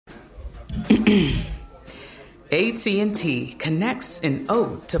AT&T connects an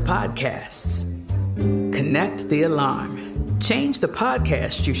ode to podcasts. Connect the alarm. Change the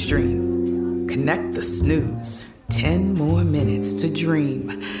podcast you stream. Connect the snooze. 10 more minutes to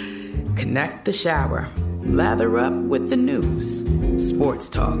dream. Connect the shower. Lather up with the news. Sports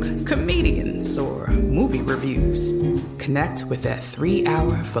talk, comedians, or movie reviews. Connect with that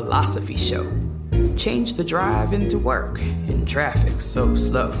 3-hour philosophy show. Change the drive into work in traffic so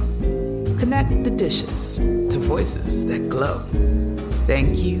slow. Connect the dishes to voices that glow.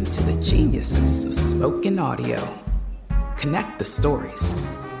 Thank you to the geniuses of spoken audio. Connect the stories.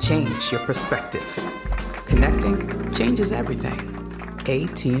 Change your perspective. Connecting changes everything.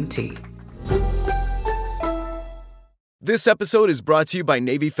 AT&T. This episode is brought to you by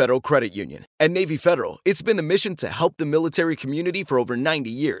Navy Federal Credit Union. At Navy Federal, it's been the mission to help the military community for over 90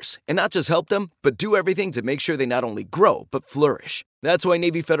 years. And not just help them, but do everything to make sure they not only grow, but flourish. That's why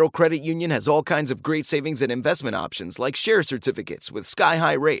Navy Federal Credit Union has all kinds of great savings and investment options like share certificates with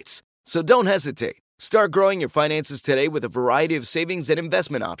sky-high rates. So don't hesitate. Start growing your finances today with a variety of savings and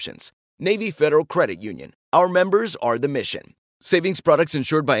investment options. Navy Federal Credit Union. Our members are the mission. Savings products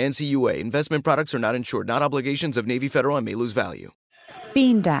insured by NCUA. Investment products are not insured, not obligations of Navy Federal and may lose value.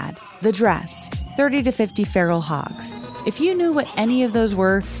 Bean Dad, The Dress, 30 to 50 Feral Hogs. If you knew what any of those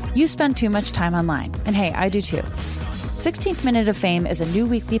were, you spend too much time online. And hey, I do too. 16th Minute of Fame is a new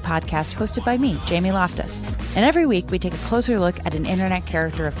weekly podcast hosted by me, Jamie Loftus. And every week we take a closer look at an internet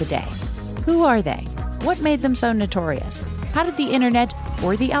character of the day. Who are they? What made them so notorious? How did the internet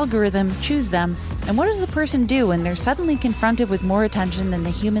or the algorithm choose them? And what does a person do when they're suddenly confronted with more attention than the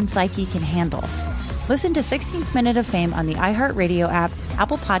human psyche can handle? Listen to 16th Minute of Fame on the iHeartRadio app,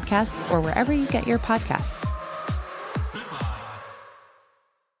 Apple Podcasts, or wherever you get your podcasts.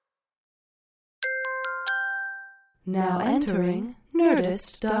 Now entering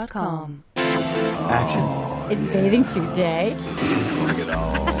Nerdist.com. Action. It's bathing suit day.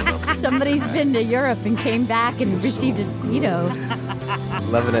 Somebody's been to Europe and came back and received a Speedo.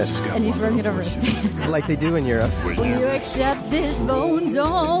 Loving it. And he's wearing it over his pants. Like they do in Europe. Will you accept this bone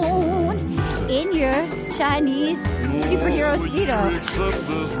zone in your Chinese superhero Speedo?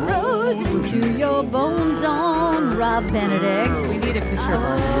 Rose into your bone zone, Rob Benedict. We need a picture of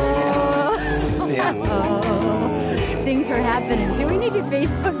her. Yeah. Things are happening. Do we need to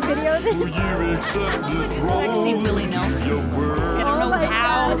Facebook video this? Sexy Willie Nelson. I don't know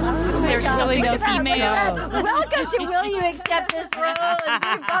how they're so into female. Welcome to Will You Accept This Rose?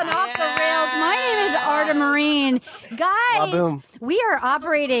 We've gone off the rails. My name is Arda Marine. Guys, we are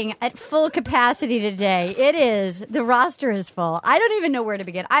operating at full capacity today. The roster is full. I don't even know where to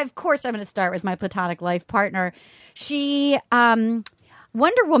begin. Of course, I'm going to start with my platonic life partner. She,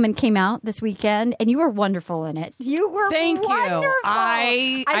 Wonder Woman came out this weekend, and you were wonderful in it. You were Thank wonderful. you.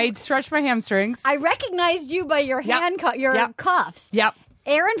 I stretched my hamstrings. I recognized you by your cuffs. Yep.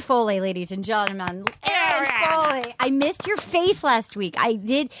 Aaron Foley, ladies and gentlemen. Aaron Foley. I missed your face last week. I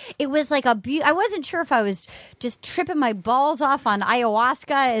did. It was like I wasn't sure if I was just tripping my balls off on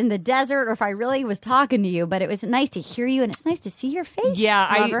ayahuasca in the desert or if I really was talking to you, but it was nice to hear you and it's nice to see your face.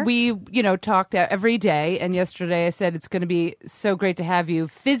 Yeah, we talked every day, and yesterday I said it's going to be so great to have you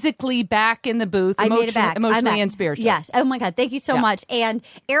physically back in the booth, I made it back. emotionally and spiritually. Yes. Oh my God. Thank you so much. And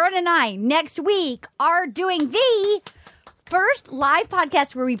Aaron and I next week are doing the first live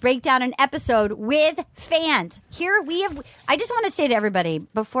podcast where we break down an episode with fans. I just want to say to everybody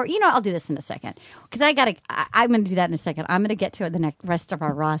before, I'll do this in a second because I'm going to do that in a second. I'm going to get to the rest of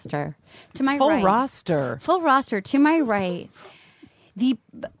our roster. To my right. Full roster. To my right. The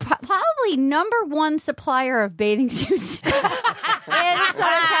probably number one supplier of bathing suits in Southern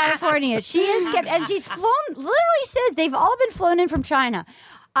California. She is kept, and she's flown, literally says they've all been flown in from China.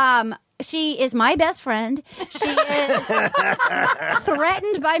 She is my best friend. She is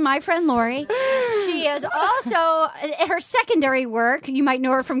threatened by my friend Lori. She is also her secondary work. You might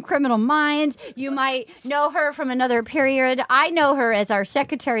know her from Criminal Minds. You might know her from another period. I know her as our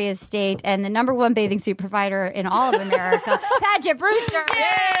Secretary of State and the number one bathing suit provider in all of America, Paget Brewster. Yay!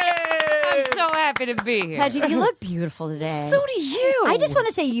 I'm so happy to be here. Paget, you look beautiful today. So do you. I just want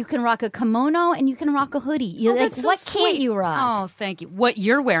to say you can rock a kimono and you can rock a hoodie. What can't you rock? Oh, thank you. What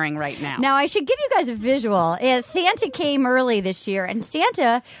you're wearing right now. Now, I should give you guys a visual. Santa came early this year, and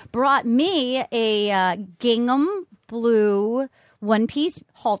Santa brought me a gingham blue one-piece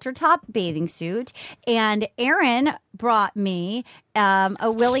halter top bathing suit, and Aaron brought me a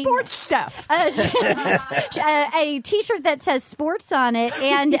Willie Sports stuff. a T-shirt that says sports on it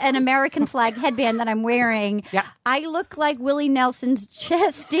and an American flag headband that I'm wearing. Yep. I look like Willie Nelson's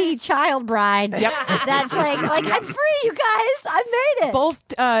chesty child bride. Yep. That's like I'm free, you guys. I made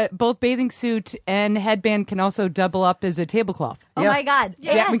it. Both bathing suit and headband can also double up as a tablecloth. Oh my God.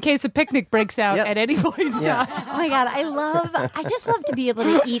 Yeah, in case a picnic breaks out Yep. at any point in time. Oh my God, I just love to be able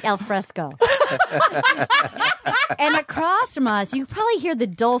to eat al fresco. And across from us, you probably hear the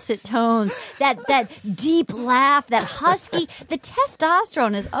dulcet tones, that deep laugh, that husky. The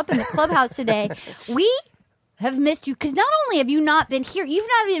testosterone is up in the clubhouse today. We have missed you because not only have you not been here, you've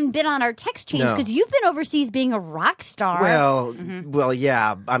not even been on our text chains No. because you've been overseas being a rock star. Well,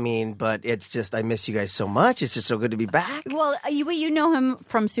 yeah. I mean, but it's just I miss you guys so much. It's just so good to be back. Well, you know him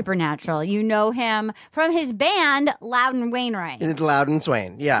from Supernatural. You know him from his band, Loudon Wainwright. It's Loudon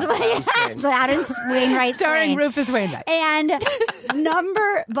Swain. Yeah. Loudon Swain. Loudon Wainwright. Starring Swain. Rufus Wainwright. And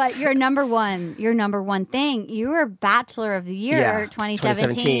but your number one thing, you were Bachelor of the Year Yeah.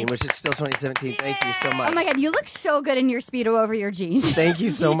 2017. Which is still 2017. Thank you so much. Oh my God, you look so good in your Speedo over your jeans. Thank you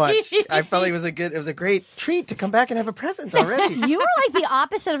so much. I felt like it was a great treat to come back and have a present already. You were like the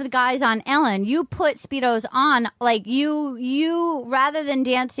opposite of the guys on Ellen. You put Speedos on, like you rather than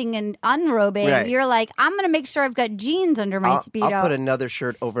dancing and unrobing, Right. you're like, I'm going to make sure I've got jeans under my Speedo. I'll put another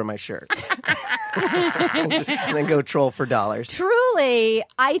shirt over my shirt. and then go troll for dollars. Truly,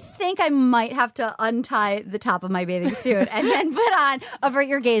 I think I might have to untie the top of my bathing suit and then put on Avert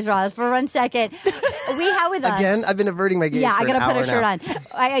Your Gaze, Roz, for 1 second. We have with us. Again, I've been averting my gaze Yeah, for I got to an put hour a shirt now. on.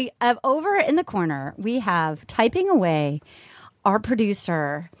 I over in the corner, we have typing away our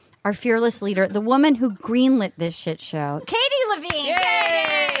producer, our fearless leader, the woman who greenlit this shit show, Katie Levine.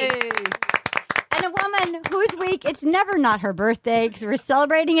 Yay! And a woman whose week, it's never not her birthday because we're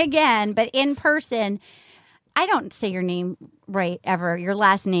celebrating again, but in person. I don't say your name right ever, your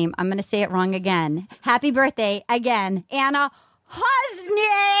last name. I'm going to say it wrong again. Happy birthday again, Anna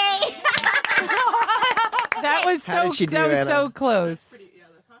Hosny. That was How so did she do, that was Anna? so close.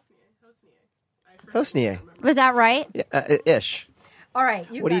 Hosnier. Was that right? Yeah, ish. All right.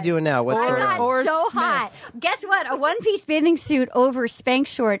 What are you doing now? What's I going got on? Or so Smith. hot. Guess what? A one-piece bathing suit over Spanx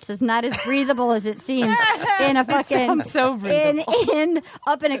shorts is not as breathable as it seems in a fucking sounds so breathable. in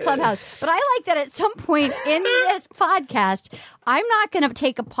up in a clubhouse. But I like that at some point in this podcast, I'm not going to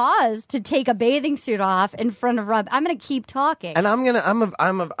take a pause to take a bathing suit off in front of Rob. I'm going to keep talking. And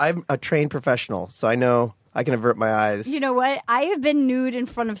I'm a trained professional, so I know I can avert my eyes. You know what? I have been nude in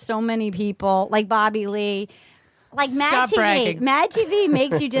front of so many people, like Bobby Lee. Like Mad Stop TV. bragging. Mad TV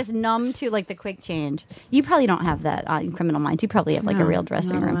makes you just numb to like the quick change. You probably don't have that in Criminal Minds. You probably have like a real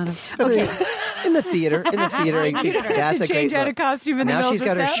dressing room. Okay. In the theater, that's to a change great out look. of costume in the Now middle she's of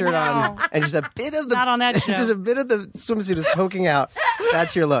got the her set? shirt on, No. and just a bit of the Not on that show. just a bit of the swimsuit is poking out.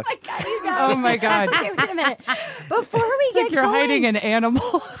 That's your look. God, you guys. Oh my God. Okay, wait a minute. Before we It's get like you're going, hiding an animal.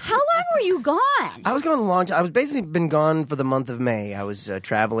 how long were you gone? I was gone a long time. I was basically been gone for the month of May. I was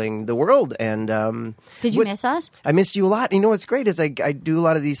traveling the world, and Did you miss us? I missed you a lot. And you know what's great is I do a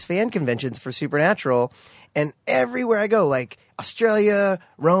lot of these fan conventions for Supernatural, and everywhere I go, like Australia,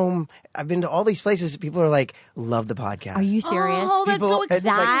 Rome, I've been to all these places. People are like, love the podcast. Are you serious? Oh, that's People, so and,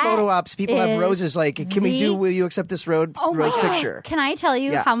 exciting. like photo ops. People have is roses. Like, can we the- will you accept this rose picture? Can I tell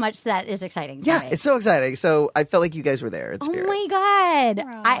you Yeah. how much that is exciting? to Yeah, me? it's so exciting. So I felt like you guys were there in Oh spirit. my God.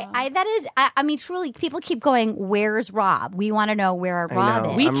 I mean, truly, people keep going, where's Rob? We want to know where Rob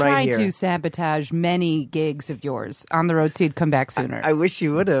know. is. We I'm right tried here. to sabotage many gigs of yours on the road, so you'd come back sooner. I wish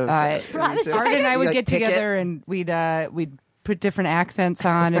you would have. Rob is Art and I would Like, get pick it. together and we'd put different accents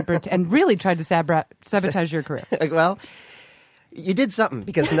on and really tried to sabotage your career. Like, well, you did something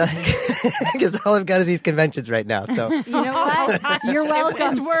because because all I've got is these conventions right now. So You know what? You're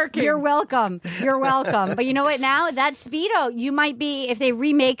welcome. It's working. You're welcome. You're welcome. But you know what? Now that Speedo, you might be if they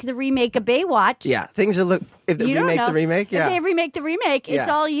remake the remake of Baywatch. yeah, things are if they You don't remake know. the remake. Yeah, If they remake the remake, it's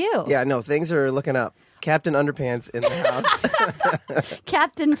Yeah. all you. yeah, no, things are looking up. Captain Underpants in the house.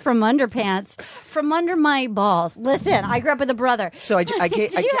 Captain from Underpants, from under my balls. Listen, I grew up with a brother. So I can't.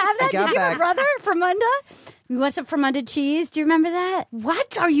 Did you have that? Did you have a brother from under? You want some from under cheese? Do you remember that?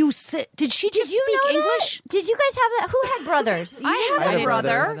 What are you? Did she just Did you speak know English? that? Did you guys have that? Who had brothers? I I have had a a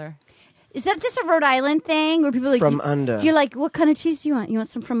brother. brother. Is that just a Rhode Island thing where people are like From under. Do you like what kind of cheese do you want? You want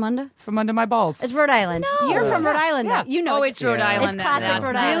some from under? From under my balls. It's Rhode Island. No. You're from Rhode Island, Yeah. though. You know. Oh, it's Rhode Island. It's classic That's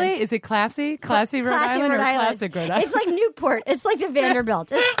Rhode not- Island. Really? Is it classy? Classy Rhode Classy Island Rhode or Island. classic Rhode Island? It's like Newport. It's like the Vanderbilt.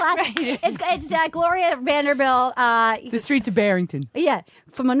 It's classic. It's Gloria Vanderbilt. The street to Barrington. Yeah,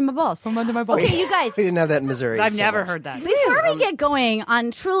 from under my balls. From under my balls. Okay, you guys. We didn't have that in Missouri. I've so never much. heard that. Before we get going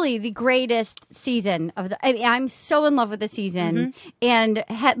on truly the greatest season of the, I mean, I'm so in love with the season and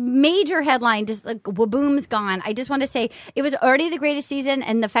major headline, just like Waboom's gone. I just want to say it was already the greatest season,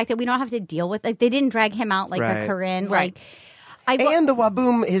 and the fact that we don't have to deal with like they didn't drag him out like Right. a Corinne, Right. like And the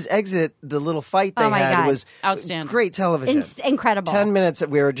Waboom, his exit, the little fight they Oh my had God. was Outstanding. great television. incredible, 10 minutes that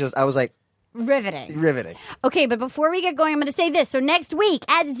we were just, I was like, riveting. riveting. Okay, but before we get going, I'm going to say this. So next week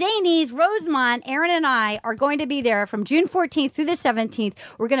at Zany's Rosemont, Aaron and I are going to be there from June 14th through the 17th.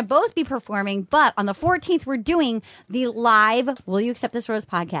 We're going to both be performing, but on the 14th, we're doing the live Will You Accept This Rose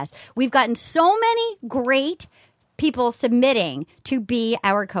podcast. We've gotten so many great people submitting to be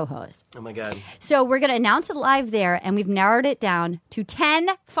our co-host. Oh my God. So we're going to announce it live there, and we've narrowed it down to 10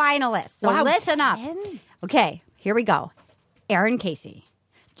 finalists. So Wow, listen up. Okay, here we go. Aaron Casey,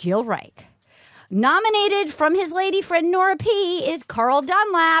 Jill Reich. Nominated from his lady friend Nora P. is Carl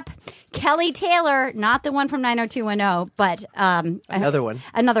Dunlap. Kelly Taylor, not the one from 90210, but Another one.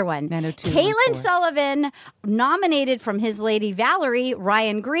 Another one. 90214. Caitlin Sullivan, nominated from his lady Valerie,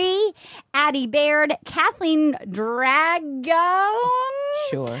 Ryan Gree, Addie Baird, Kathleen Dragon.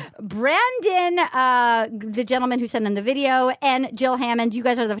 Sure. Brandon, the gentleman who sent in the video, and Jill Hammond. You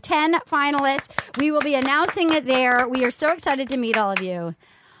guys are the 10 finalists. We will be announcing it there. We are so excited to meet all of you.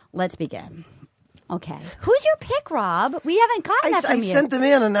 Let's begin. Okay. Who's your pick, Rob? We haven't gotten that I from you. sent them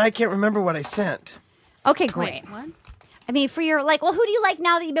in and I can't remember what I sent. Okay, great. Wait, what? I mean, for your, like, well, who do you like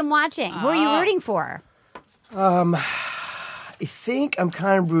now that you've been watching? Who are you rooting for? I think I'm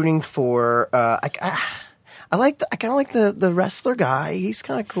kind of rooting for, I kind of like the wrestler guy. He's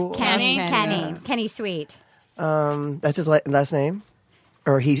kind of cool. Kenny Sweet. That's his last name?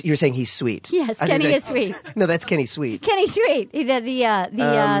 Or you're saying he's sweet? Yes, I Kenny think is sweet. No, that's Kenny Sweet. Kenny Sweet.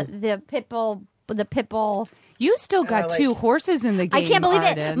 The pitbull. You still got like- 2 horses in the game. I can't believe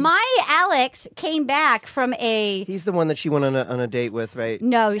it. Arden. My Alex came back from a. He's the one that she went on a date with, right?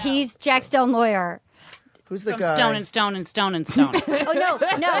 No, he's Jack Stone lawyer. Who's the From guy? Stone and Stone and Stone and Stone. Oh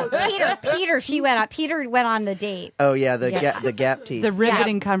no, Peter. Peter went on the date. Oh yeah, the gap teeth. The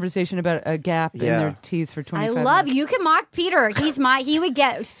riveting conversation about a gap in Yeah. their teeth for 25 I love minutes. you can mock Peter. He would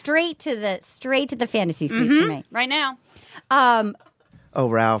get straight to the fantasy suite for me. Right now. Oh,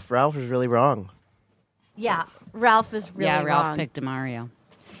 Ralph. Ralph was really wrong. Yeah, Ralph is really Yeah, Ralph wrong. picked DeMario.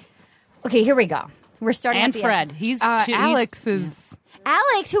 Okay, here we go. We're starting And at the Fred. He's Alex is...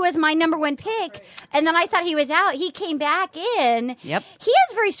 Alex, who was my number one pick, and then I thought he was out. He came back in. Yep. He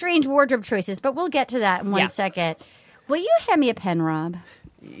has very strange wardrobe choices, but we'll get to that in 1 Yes. second. Will you hand me a pen, Rob?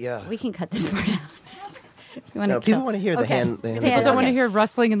 Yeah. We can cut this part out. You wanna No, people kill- want to hear the Okay. hand. Yeah, I don't want to okay. hear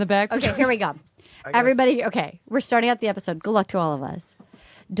rustling in the back. Okay, here we go. Everybody, okay, we're starting out the episode. Good luck to all of us.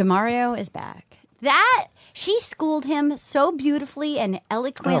 DeMario is back. She schooled him so beautifully and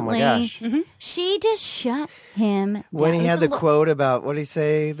eloquently. Oh my gosh. She just shut him When down. he had the Look- quote about what did he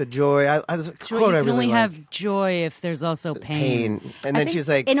say? The joy. There's a Joy, quote you I can really only like. have joy if there's also pain. And then she was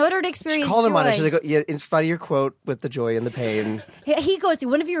like, in order to she experience called him joy, on it. She's like, yeah, in spite of your quote with the joy and the pain. he goes,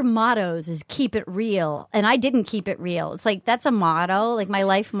 one of your mottos is keep it real. And I didn't keep it real. It's like, that's a motto. Like my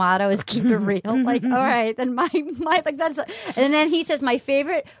life motto is keep it real. Like, all right, then my like that's, and then he says, my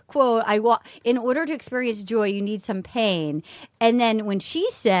favorite quote, in order to experience joy, you need some pain. And then when she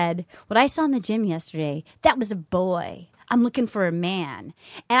said, what I saw in the gym yesterday, that was a boy. I'm looking for a man.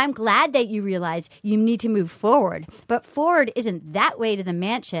 And I'm glad that you realize you need to move forward. But forward isn't that way to the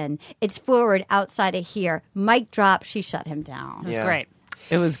mansion. It's forward outside of here. Mic drop. She shut him down. It was Yeah. great.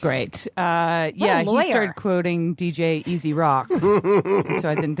 It was great. Yeah, lawyer. he started quoting DJ Easy Rock. So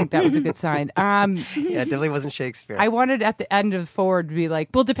I didn't think that was a good sign. Yeah, it definitely wasn't Shakespeare. I wanted at the end of Forward to be like,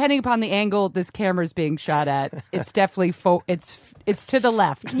 well, depending upon the angle this camera's being shot at, it's definitely it's to the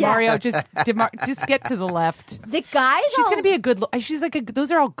left. Yeah. Mario, just get to the left. The guys She's all- going to be a good. She's like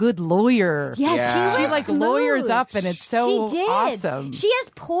those are all good lawyer. Yeah, Yeah. she She was like smooth. lawyers up, and it's so she did. awesome. She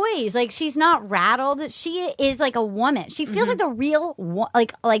has poise. Like she's not rattled. She is like a woman. She feels like the real,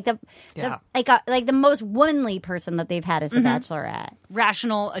 like Yeah. like the most womanly person that they've had as the Bachelorette.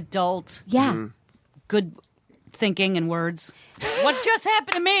 Rational, adult, Yeah, good thinking and words. What just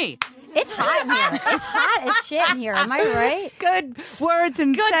happened to me? it's hot in here. It's hot as shit in here. Am I right? Good words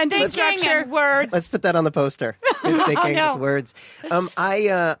and Good sentence thinking structure. and words. Let's put that on the poster. Good thinking no. with words.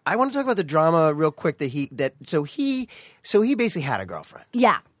 I want to talk about the drama real quick. So he basically had a girlfriend.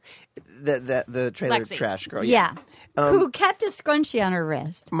 Yeah. The trailer Lexi. trash girl. Yeah. Who kept a scrunchie on her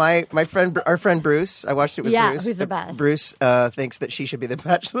wrist. Our friend Bruce. I watched it with Yeah, Bruce. who's the best. Bruce thinks that she should be the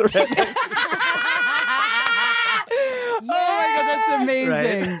Bachelorette. Oh my god, that's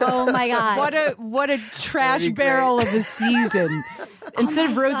amazing. Oh my God. What a trash That'd be barrel of a season. Instead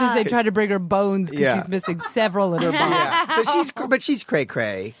of roses, they try to bring her bones because Yeah. she's missing several in her body. Yeah. So she's cray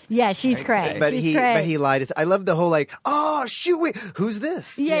cray. Yeah, she's cray. But she's he cray. but he lied. I love the whole like, oh shoot, wait, who's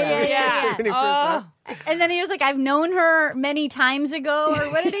this? Yeah. When he first started. And then he was like, I've known her many times ago,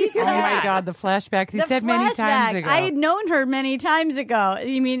 or what did he say? Oh my god, the flashback. He The said many times flashback. ago. I had known her many times ago.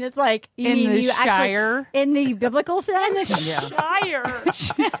 You mean it's like In the Shire? in the biblical sense? Shire.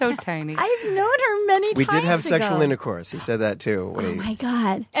 She's so tiny. I've known her many We times did have sexual ago. intercourse. He said that too. Oh my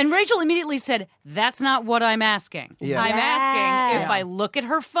God. And Rachel immediately said, "That's not what I'm asking. Yeah. I'm asking if I look at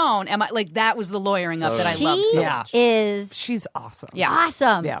her phone. Am I like that was the lawyering up that I She love so Yeah. much. is She's awesome. Yeah.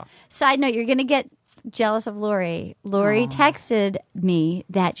 awesome. Yeah. Side note, you're going to get jealous of Lori. Lori texted me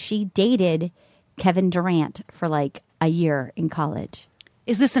that she dated Kevin Durant for like a year in college.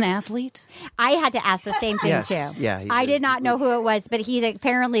 Is this an athlete? I had to ask the same thing Yes. too. Yeah, he's I a- did not know who it was, but he's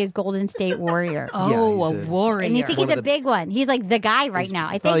apparently a Golden State Warrior. Oh, he's a a- warrior. And you think One he's of a the- big one. He's like the guy right now.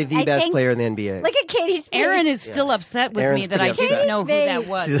 I think Probably the I best think- player in the NBA. Look at Katie's face. Aaron is still upset with Aaron's me that I pretty didn't upset. know who that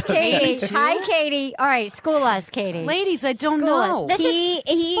was. Katie. Hi, Katie. All right, school us, Katie. Ladies, I don't School us. know. This is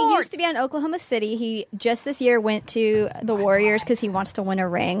He sports. used to be on Oklahoma City. He just this year went to the Warriors because he wants to win a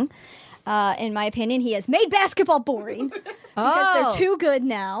ring. In my opinion, he has made basketball boring because they're too good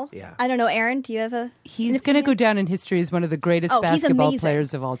now. Yeah. I don't know, Aaron. Do you have a? He's going to go down in history as one of the greatest Oh, he's basketball amazing.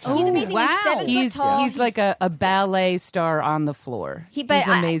 players of all time. He's amazing. wow. He's 7 He's, foot tall. he's like a ballet star on the floor. But he's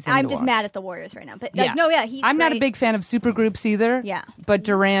amazing. I'm to just watch. mad at the Warriors right now. But Yeah. he's. I'm not a great. big fan of supergroups either. Yeah. But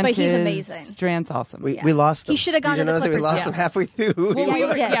Durant But he's is amazing. Durant's awesome. we lost them. He should have gone Did you to the notice that we Clippers. lost Yes. them halfway through. Well, Yeah, we you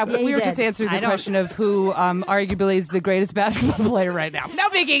were, did. yeah, Yeah, we you were just did. answering the question of who arguably is the greatest basketball player right now. No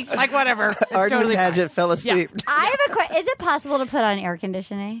biggie. Like, whatever. It's Arden totally fine. Paget fell asleep. I have a question. Is it possible to put on air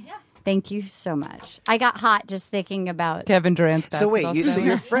conditioning? Yeah. Thank you so much. I got hot just thinking about Kevin Durant's So basketball wait, so style.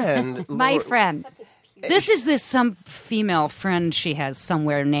 your friend, my friend. This is some female friend she has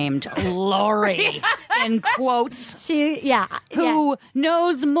somewhere named Lori in quotes who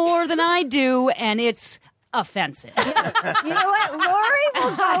knows more than I do, and it's offensive. You know what? Lori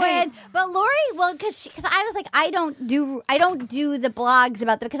will go in, but Lori will because I was like, I don't do the blogs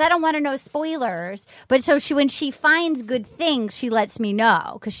about them because I don't want to know spoilers. But so when she finds good things, she lets me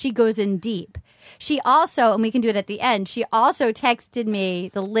know because she goes in deep. She also, and we can do it at the end. She also texted me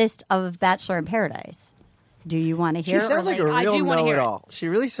the list of Bachelor in Paradise. Do you want to she hear? sounds like a I real do wanna hear it. know-it-all. She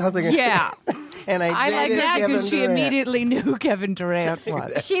really sounds like a Yeah. And I like dated that Kevin because she Durant. immediately knew who Kevin Durant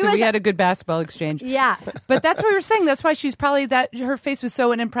was. She So was- we had a good basketball exchange. Yeah. But that's what we were saying. That's why she's probably her face was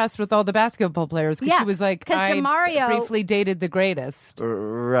so unimpressed with all the basketball players because Yeah, she was like, 'cause I DeMario- briefly dated the greatest.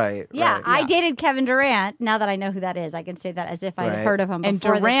 Right. Yeah, right. I dated Kevin Durant. Now that I know who that is, I can say that as if I had Right. heard of him And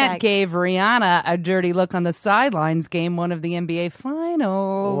before the Durant check. gave Rihanna a dirty look on the sidelines game one of the NBA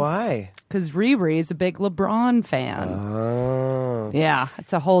Finals. Why? Because Riri is a big LeBron fan. Oh. Yeah,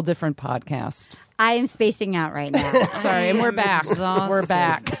 it's a whole different podcast. I am spacing out right now. Sorry, and we're back. Exhausted. We're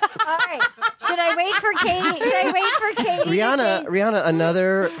back. All right. Should I wait for Katie? Should I wait for Katie? Rihanna,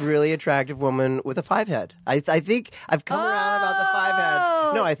 another really attractive woman with a 5 head. I think I've come around about the 5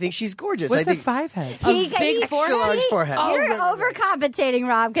 head. No, I think she's gorgeous. What's I think a 5 head? big extra large forehead. You're overcompensating,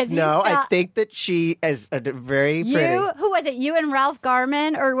 Rob, because No, I think that she is very pretty. who was it? You and Ralph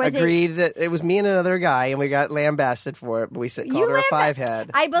Garman, or was Agreed that it was me and another guy, and we got lambasted for it. But we called her a 5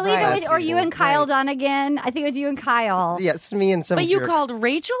 head. I believe Right. it was, or you and Kyle Donegan. I think it was you and Kyle. Yeah, it's me and some. But you jerk. called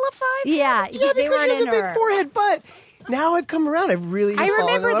Rachel a 5? Yeah, Yeah, they because weren't she has a into big her. forehead. But now I've come around. I've really. I fallen in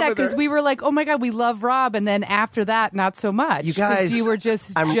remember love that with because her. we were like, oh my God, we love Rob. And then after that, not so much. You 'Cause guys, you were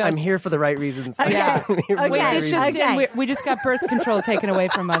just. I'm here for the right reasons. Okay. Yeah. I'm here for the Okay. right This just reasons. Okay. we just got birth control taken away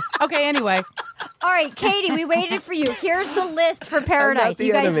from us. Okay, anyway. All right, Katie, we waited for you. Here's the list for Paradise. the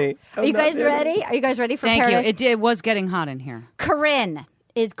you guys, enemy. are I'm you not guys the enemy. ready? Are you guys ready for Thank Paradise? you. It was getting hot in here. Corinne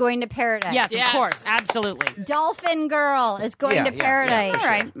is going to Paradise. Yes, of course. Absolutely. Dolphin Girl is going Yeah, to yeah, Paradise. All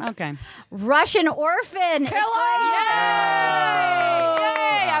right. Okay. Russian Orphan.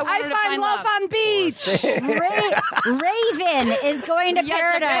 I find love on beach. Raven is going to Yes,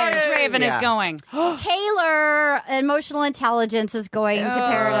 of Paradise. course, Raven Yeah. is going. Taylor, Emotional Intelligence, is going to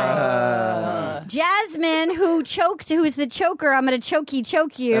Paradise. Jasmine, who's the choker, I'm going to choke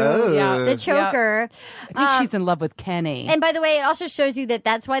you. Oh. Yeah. The choker. I think she's in love with Kenny. And by the way, it also shows you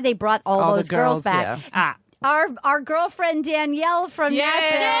that's why they brought all All the those girls girls, back. yeah. our girlfriend Danielle from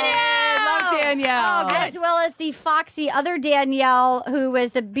Nashville. Love Danielle. As well as the foxy other Danielle, who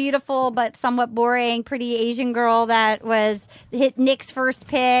was the beautiful but somewhat boring, pretty Asian girl that was hit Nick's first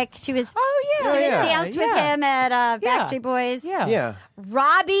pick. She was danced with him at Backstreet Boys. Yeah.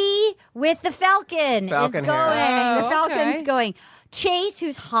 Robbie with the Falcon is Falcon going. hair. The Falcon's going. Chase,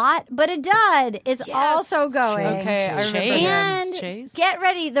 who's hot but a dud, is also going. Okay, I remember And Chase. get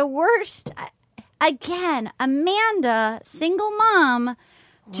ready, the worst again. Amanda, single mom.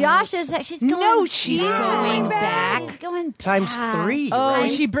 Josh is she's going. No, she's going back. She's going Times back. 3. Oh, right?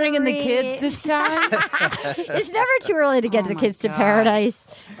 is she bringing the Three. kids this time? It's never too early to get the kids to paradise.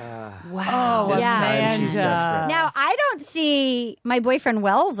 Wow. This time she's desperate. Now I don't see my boyfriend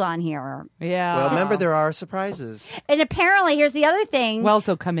Wells on here, Yeah. Well, remember, there are surprises. and apparently here's the other thing. Wells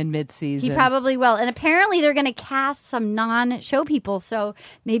will come in mid-season. He probably will. And apparently they're going to cast some non-show people. So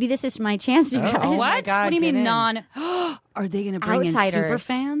maybe this is my chance, you guys. Oh, my What? God, What do you get mean in. non? Are they going to bring Outsiders. in super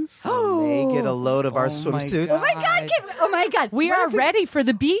fans? They get a load of our swimsuits. Oh my God. Oh my God. We What are if ready for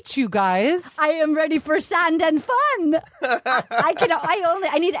the beach, you guys. I am ready for sand and fun.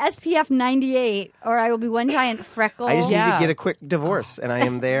 I need SPF 98 or I will be one giant freckle. I just need Yeah. to get a quick divorce, and I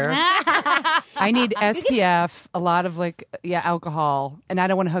am there. I need SPF, a lot of alcohol, and I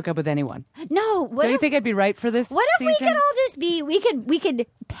don't want to hook up with anyone. No. What Do you if, think I'd be right for this what if we season? could all just be, we could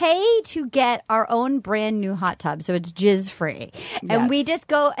pay to get our own brand new hot tub so it's jizz free. And we Yes. just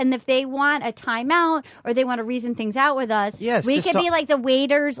go, and if they want a timeout or they want to reason things out with us, Yes, we just could be like the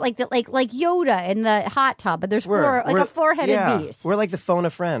waiters, like Yoda in the hot tub, but there's a four-headed beast. We're like the phone a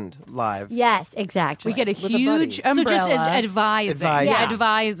friend live. Yes, exactly. We get a With a huge buddy. So umbrella. just advising. Advising. Yeah.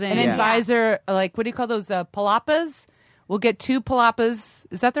 Advising. An Yeah. advisor, like, what do you call those, palapas? We'll get 2 palapas.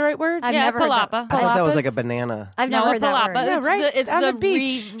 Is that the right word? I've Yeah, never heard that. palapa. I thought that was Palapas? like a banana. I've No, never a heard that palapa. word. Yeah, It's right. the, it's On the the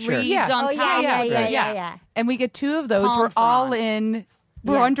beach. reeds Sure. on Oh, top. yeah. And we get 2 of those. Palm We're all fronds. in.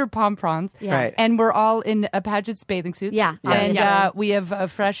 We're Yeah. under palm fronds. Yeah. Right. And we're all in Paget's bathing suits. Yeah. And Yes. we have a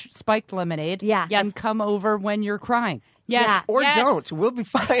fresh spiked lemonade. Yeah. Yes. And come over when you're crying. Yes. Yeah. Or Yes. don't. We'll be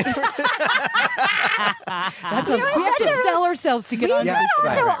fine. That's We have to sell ourselves to get on Yeah. the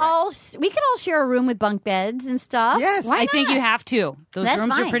Also, Right. we could all share a room with bunk beds and stuff. Yes. Why I think not? you have to. Those That's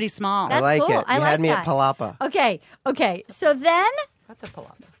rooms fine. are pretty small. That's I like cool. it. I You like had me that. at Palapa. Okay. So then That's a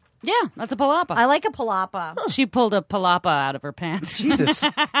palapa. yeah, that's a palapa. I like a palapa. She pulled a palapa out of her pants. Jesus.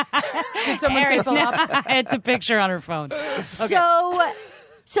 Did someone say palapa? It's a picture on her phone.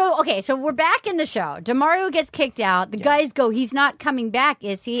 So we're back in the show. DeMario gets kicked out. The guys go, he's not coming back,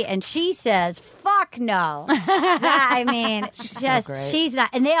 is he? And she says, fuck no. She's not.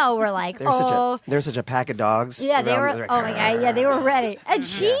 And they all were like, They're such a pack of dogs. Yeah, they were. around. Oh my God! Yeah, they were ready, and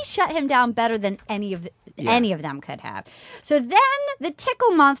she shut him down better than any of them could have. So then the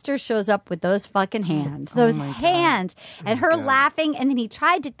tickle monster shows up with those fucking hands, those hands, and her laughing, and then he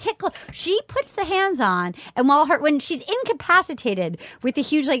tried to tickle. She puts the hands on, and when she's incapacitated with the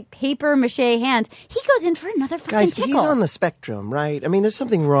huge paper mache hands, he goes in for another fucking Guys, tickle. he's on the spectrum, right? I mean, there's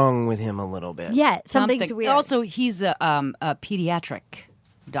something wrong with him a little bit. Yeah, something's weird. Also, he's a pediatric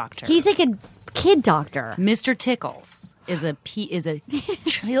doctor. He's like a kid doctor. Mr. Tickles is a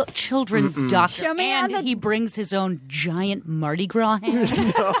children's doctor, Show me and on the- he brings his own giant Mardi Gras hands. Show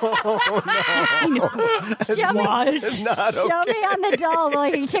me on the doll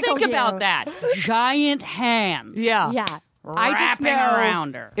while he tickles Think about that. Giant hands. Yeah. Yeah. I just Wrapping know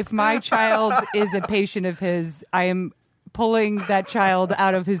around her. if my child is a patient of his, I am pulling that child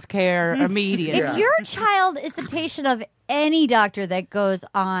out of his care immediately. If your child is the patient of any doctor that goes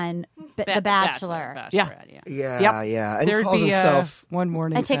on The Bachelor. Bachelorette, Yeah, yeah. And There'd calls be himself one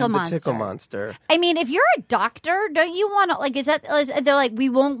morning. A tickle the monster. Tickle Monster. I mean, if you're a doctor, don't you want to they're like, we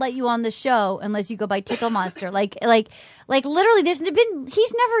won't let you on the show unless you go by Tickle Monster. like literally, he's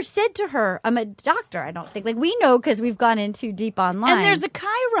never said to her, I'm a doctor. I don't think we know because we've gone in too deep online. And there's a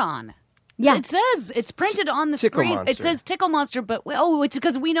Chiron. Yeah. It says, it's printed on the Tickle screen. Monster. It says Tickle Monster, but it's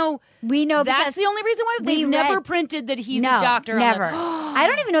because we know because that's the only reason why they've never printed that he's no, a doctor. Never. On the, I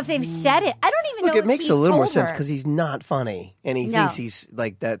don't even know if they've said it. I don't even know Look, if it makes he's a little more told sense her. because he's not funny, and he No. thinks he's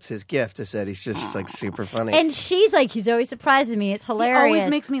that's his gift. Is that he's just super funny. And she's like, he's always surprising me. It's he hilarious. always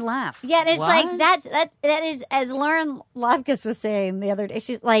makes me laugh. Yeah, and it's What? like that is as Lauren Lofkus was saying the other day.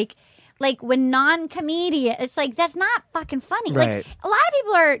 She's like when non-comedian, it's like that's not fucking funny. Right. Like a lot of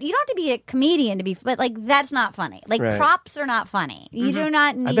people are. You don't have to be a comedian to be, but that's not funny. Like Right. props are not funny. You do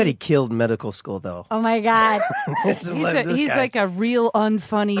not need. I bet he killed medical school though. Oh my God. This He's guy. like a real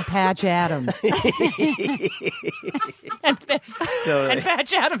unfunny Patch Adams. And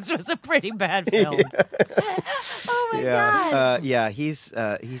Patch Adams was a pretty bad film. Oh my God. Yeah, he's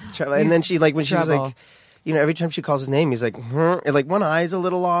and then she when she was trouble. like, every time she calls his name, he's like, and like one eye's a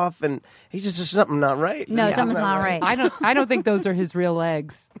little off, and he's just there's something not right. No, something's not right. I don't think those are his real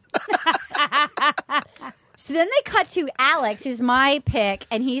legs. So then they cut to Alex, who's my pick,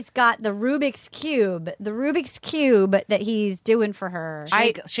 and he's got the Rubik's Cube that he's doing for her.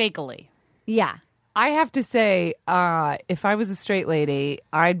 Shakily. Yeah. I have to say, if I was a straight lady,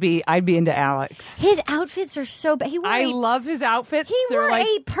 I'd be into Alex. His outfits are so bad. I love his outfits. He They're wore like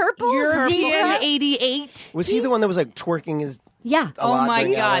a purple European zebra. 88. Was he the one that was like twerking his? Yeah. a lot my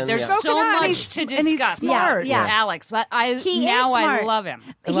during God. Ellen? There's Yeah. so And much he's- to and he's discuss. smart. Yeah. with Alex, but He is I smart. love him.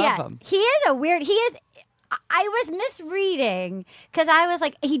 I love him. He is a weird. I was misreading because I was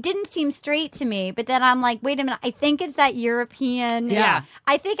like, he didn't seem straight to me. But then I'm like, wait a minute. I think it's that European. Yeah.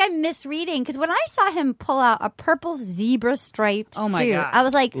 I think I'm misreading because when I saw him pull out a purple zebra striped Oh, my suit, God. I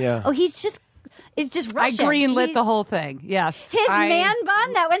was like, Yeah. oh, it's just I Russian. greenlit the whole thing. Yes. His man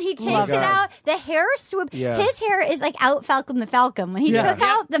bun, that when he takes it God. out, the hair swoop. Yeah. His hair is like out Falcon the Falcon. When he Yeah. took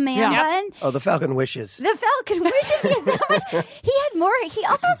out the man Yeah. bun, Oh, the Falcon wishes. the Falcon wishes he had that much. He had more. He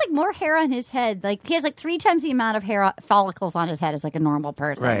also has like more hair on his head. Like he has like 3 times the amount of hair follicles on his head as like a normal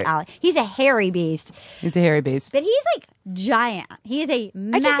person. Right. Alex. He's a hairy beast, He's a hairy beast. but he's like giant. He is a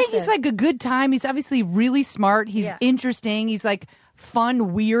massive. I just think he's like a good time. He's obviously really smart. He's Yeah. interesting. He's like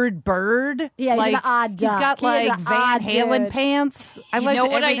fun, weird bird. Yeah, he's like, an odd He's duck. got He is like an Van odd Halen dude. pants. I You loved know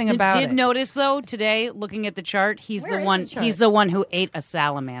what everything I about did it. notice though today, looking at the chart, he's Where the is one. the chart? He's the one who ate a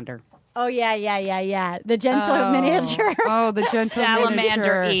salamander. Oh yeah. The gentle miniature. Oh, the gentle Salamander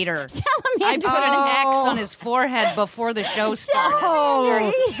miniature. eater. Salamander. I put an X on his forehead before the show started.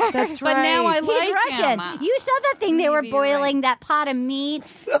 Salamander Oh, eater. that's But now I right. like He's Russian. him. You saw that thing they were Maybe you're boiling right. that pot of meat.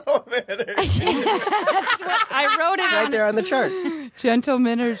 I wrote it Right on there on the chart. Gentle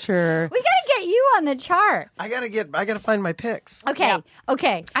miniature. We gotta get you on the chart. I gotta find my picks. Okay.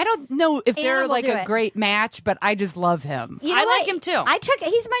 Okay. I don't know if Anna they're will like do a it. great match, but I just love him. You know I like what? him too.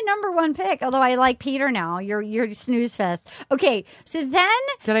 He's my number one pick, although I like Peter now. You're snooze fest. Okay, so then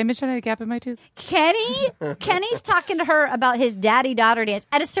Did I mention I had a gap in my tooth? Kenny's talking to her about his daddy-daughter dance.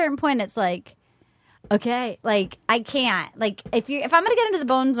 At a certain point, it's like, okay, like I can't. Like if I'm gonna get into the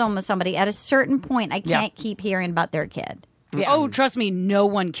bone zone with somebody, at a certain point, I can't keep hearing about their kid. Oh, trust me, no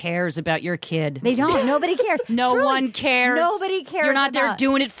one cares about your kid. They don't. Nobody cares. No Truly, one cares. Nobody cares. You're not there about-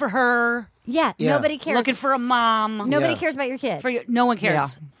 doing it for her. Yeah, Yeah. nobody cares. Looking for a mom. Nobody Yeah. cares about your kid. For you, no one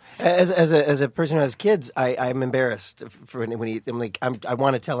cares. As a person who has kids, I'm embarrassed for when he. I'm like I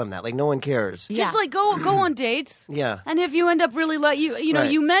want to tell him that. Like no one cares. Yeah. Just like go on dates. Yeah. And if you end up really you know,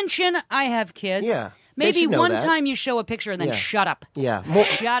 Right. you mention I have kids. Yeah. They Maybe should know one that. time you show a picture and then Yeah. shut up. Yeah.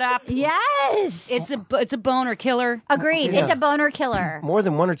 Shut up. Yes. It's a boner killer. Agreed. Yeah. It's a boner killer. More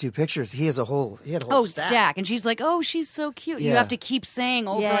than 1 or 2 pictures. He had a whole Stack. And she's like, oh, she's so cute. You Yeah. have to keep saying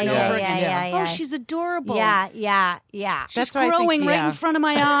over Yeah, and yeah, over yeah, again. yeah. Oh, she's adorable. Yeah. She's That's why I think- growing right yeah. in front of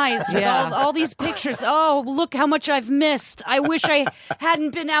my eyes. with Yeah. all these pictures. Oh, look how much I've missed. I wish I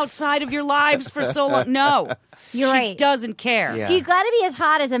hadn't been outside of your lives for so long. No. You're she right. doesn't care. Yeah. You got to be as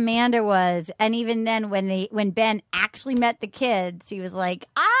hot as Amanda was, and even then, when Ben actually met the kids, he was like,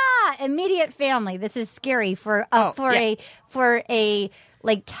 immediate family. This is scary for a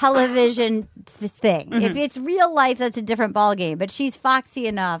like television thing. If it's real life, that's a different ballgame. But she's foxy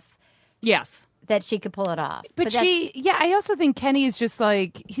enough Yes. that she could pull it off. But that's- I also think Kenny is just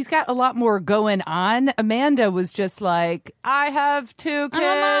like, he's got a lot more going on. Amanda was just like, I have 2 kids.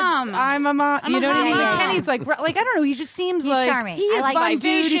 mom. I'm a mom. You know what I mean? mom. But Yeah. Kenny's like I don't know. He just seems He's like charming. He I is like fun him.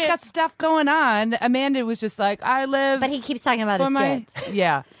 dude. He's got Vivacious. stuff going on. Amanda was just like, I live. but he keeps talking about for his my kids.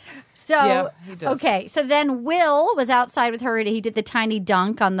 yeah. So Yeah, he does. okay, so then Will was outside with her. He did the tiny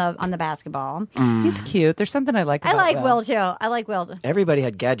dunk on the basketball. He's cute. There's something I like. I About like Will too. I like Will. Everybody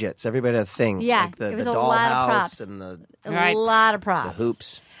had gadgets. Everybody had a thing. Yeah, like the, it was the a lot of dollhouse props. and the A lot of props.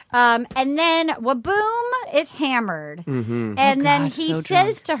 hoops. And then Waboom is hammered. Mm-hmm. And then God, he so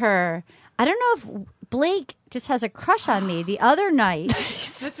says to her, I don't know if Blake just has a crush on me. The other night,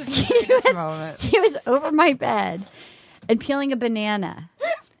 This is the greatest moment. he was over my bed and peeling a banana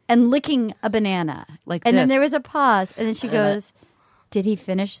and licking a banana. Like and then this. there was a pause. And then she goes, did he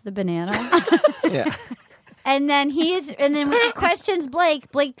finish the banana? Yeah. And then when he questions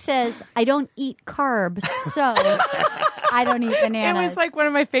Blake, Blake says, I don't eat carbs, so I don't eat It bananas. was like one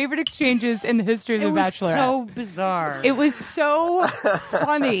of my favorite exchanges in the history of It The was Bachelor. so bizarre. It was so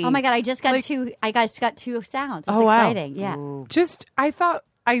funny. oh my God, I just got two sounds. It's Oh, wow. exciting. Yeah. Just I thought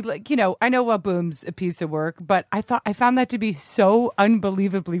I know Waboom's a piece of work, but I found that to be so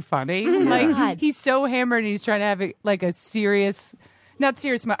unbelievably funny. Like God. he's so hammered and he's trying to have a serious, Not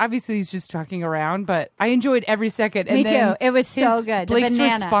serious. Obviously, he's just talking around, but I enjoyed every second. And Me then too. It was so his- good. The Blake's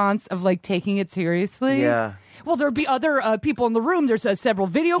banana. response of like taking it seriously. Yeah. Well, there'd be other people in the room. There's several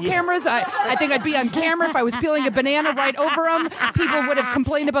video cameras. I think I'd be on camera if I was peeling a banana right over them. People would have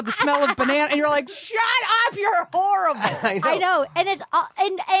complained about the smell of banana. And you're like, shut up, you're horrible. I know. And it's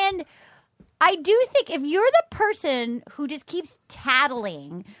and I do think if you're the person who just keeps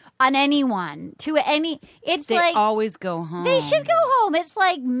tattling on anyone it's They like always go home. they should go home. It's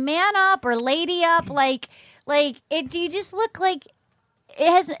like man up or lady up. Like it. You just look like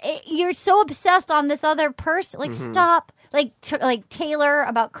you're so obsessed on this other person. Like stop. Like Taylor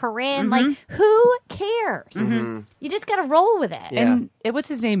about Corinne. Like who cares? You just got to roll with it. Yeah. And what's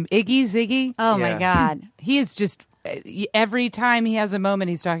his name? Ziggy? Oh Yeah. my God. He is just, every time he has a moment,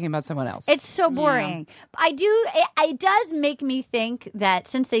 he's talking about someone else. It's so boring. It does make me think that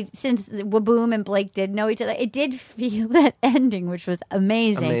since Waboom and Blake did know each other, it did feel that ending, which was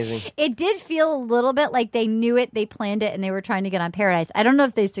amazing. It did feel a little bit like they knew it, they planned it, and they were trying to get on Paradise. I don't know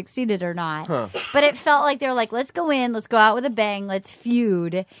if they succeeded or not, but it felt like they were like, let's go in, let's go out with a bang, let's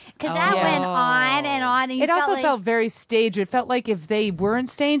feud. Because that went on and on. And you It also like, felt very staged. It felt like if they weren't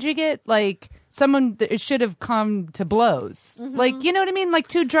staging it, like someone should have come to blows. Like, you know what I mean? Like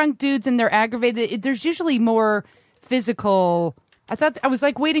two drunk dudes and they're aggravated. There's usually more physical. I was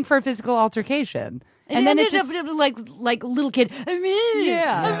like waiting for a physical altercation. And then it just like little kid.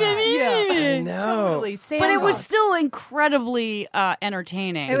 yeah. I know. Totally But it was sandbox. still incredibly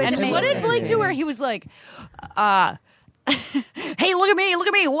entertaining. It was and amazing. what did Blake do where he was like, hey, look at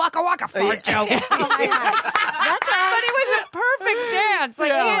me, waka waka fart joke. that's all. But it was a perfect dance.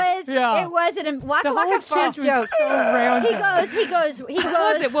 Like, It was an Waka The Waka whole fart sketch was joke. so round. He goes.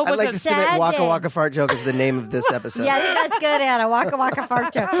 What I'd was like it? to Sad submit Waka day. Waka Fart Joke as the name of this episode. Yeah, I think that's good, Anna. Waka Waka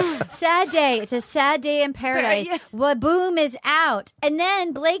fart joke. Sad day. It's a sad day in paradise. Waboom is out. And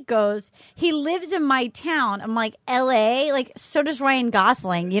then Blake goes, he lives in my town. I'm like, L.A.? Like, so does Ryan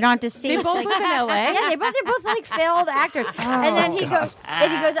Gosling. You don't have to see. They both like, live in L.A.? Yeah, they're both like failed actors. And then he goes,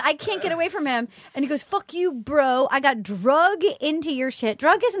 I can't get away from him. And he goes, fuck you, bro. I got drug into your shit.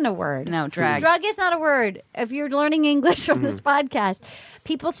 Drug isn't a word. No, drag. Drug is not a word. If you're learning English from this podcast,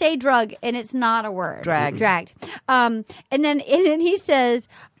 people say drug and it's not a word. Dragged. And then he says,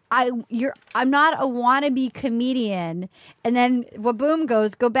 I'm not a wannabe comedian. And then Waboom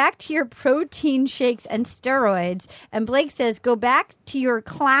goes, go back to your protein shakes and steroids. And Blake says, go back to your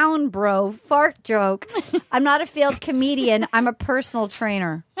clown bro fart joke. I'm not a failed comedian. I'm a personal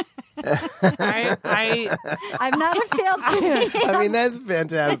trainer. I'm not a failed comedian. I mean, that's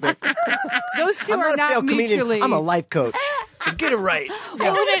fantastic. Those two I'm are not a not failed comedian. mutually. I'm a life coach. So get it right. But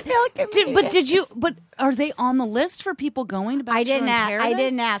are they on the list for people going to Bachelor I didn't in ask. Paradise? I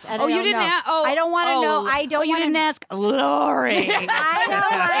didn't ask. I don't you didn't know. ask? I don't want to know. I don't you wanna- didn't ask Lori I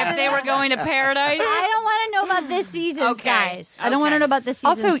don't wanna if they were going to Paradise? I don't want to know about this season's Okay. guys. I don't want to Okay. know about this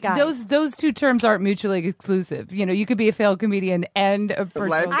season's Also, guys. those two terms aren't mutually exclusive. You know, you could be a failed comedian and a personal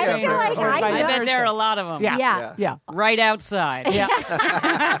life- I feel trainer. like or I vice I bet versa. there are a lot of them. Yeah. Yeah. Right outside. Yeah.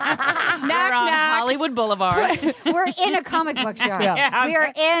 We're on Hollywood Boulevard. We're in a comic book show. Yeah. We are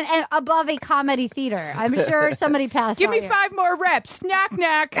in and above a comedy theater. I'm sure somebody passed. Give out me here. 5 more reps. Knock,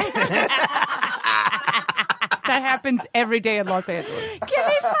 knock. That happens every day in Los Angeles. Give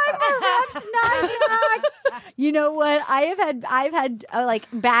me 5 more reps. Knock, knock. You know what? I've had like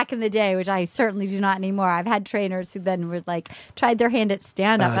back in the day, which I certainly do not anymore. I've had trainers who then would like tried their hand at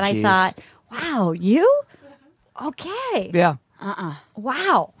stand up, Oh, and I geez. thought, wow, you okay? Yeah.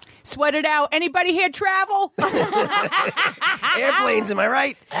 Wow. Sweat it out. Anybody here travel? Airplanes, am I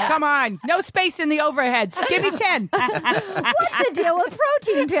right? Come on. No space in the overheads. Give me 10. What's the deal with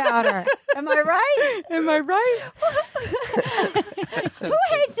protein powder? Am I right? Am I right? Who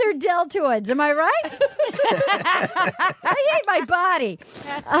hates their deltoids? Am I right? I hate my body.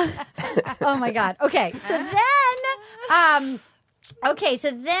 Oh my god. Okay,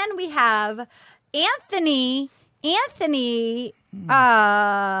 so then we have Anthony. Which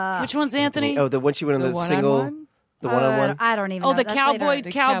one's Anthony? Oh, the one she went on the single, one-on-one? the one-on-one. I don't even Oh, know. the That's cowboy later.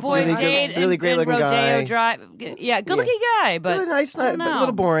 The cowboy Really date good- really and great-looking Rodeo guy. Drive. Yeah, good-looking guy, but Really nice, I don't but a know.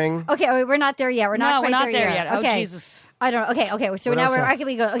 little boring. Okay, wait, we're not there yet. We're not No, quite we're not there yet. yet. Oh, Okay. Jesus. I don't. Okay. So What now else we're. now? Where can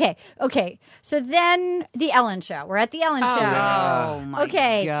we go? Okay. So then the Ellen show. We're at the Ellen show. Oh my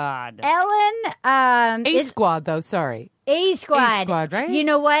Okay. God. Ellen. A is Squad, though. Sorry. A Squad. Squad, right? You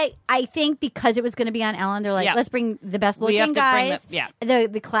know what? I think because it was going to be on Ellen, they're like, Yeah. let's bring the best We looking have to bring guys. the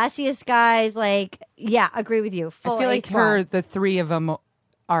The classiest guys. Like, yeah, agree with you. Full I feel A like Squad. the three of them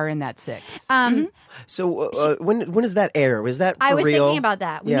are in that 6. So when does that air? Was that for I was real? thinking about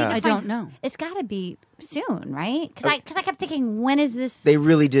that. We Yeah. need to I find- don't know. It's got to be soon, right? Because I kept thinking, when is this? They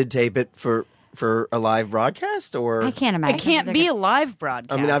really did tape it for a live broadcast, or I can't imagine. It can't be a live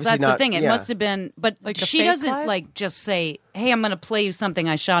broadcast. I mean, obviously That's the not- thing. It yeah. must have been, but Like a she fake doesn't live? like just say, "Hey, I'm going to play you something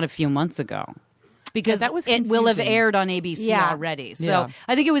I shot a few months ago," because that was it will have confusing. aired on ABC Yeah. already. So Yeah.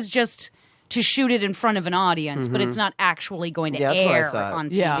 I think it was just to shoot it in front of an audience, but it's not actually going to Yeah, that's what I air thought. on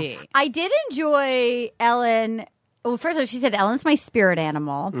Yeah. TV. I did enjoy Ellen. Well, first of all, she said Ellen's my spirit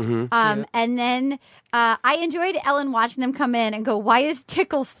animal. And then I enjoyed Ellen watching them come in and go, "Why is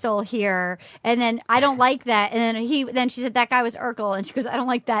Tickle still here?" And then I don't like that. And then she said that guy was Urkel, and she goes, "I don't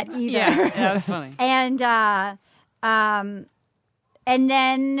like that either." Yeah, that was funny. And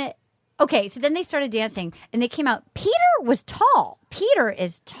then okay, so then they started dancing, and they came out. Peter was tall. Peter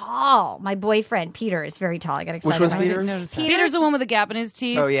is tall. My boyfriend Peter is very tall. I got excited. Which one's about it. Peter? Notice that. Peter's the one with the gap in his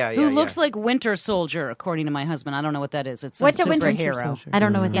teeth. Oh, yeah, who yeah, looks yeah. like Winter Soldier, according to my husband. I don't know what that is. It's some What's a Winter superhero. Soldier? I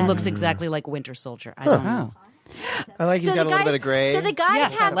don't know what He that looks is. exactly like Winter Soldier. I don't know. I like he's got a little bit of gray. So the guys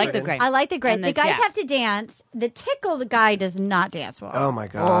Yes, I have like to, the gray. I like the gray. And The the guys gap. have to dance. The Tickle, the guy does not dance well. Oh my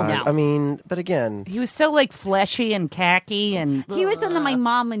god! no. I mean, but again, He was so like fleshy and khaki and He was someone my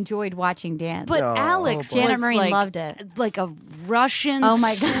mom enjoyed watching dance. But Oh, Alex oh, boy. was Janet Marine like, loved it. like a Russian, Oh,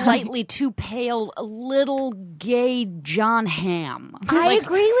 my God. slightly too pale, a little gay John Hamm. I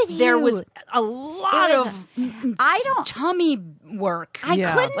agree with There you. was a lot It was- of I don't- tummy work. I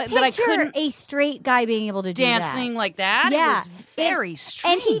couldn't Like, picture that I couldn't a straight guy being able to do dancing that. like that. Yeah. It was very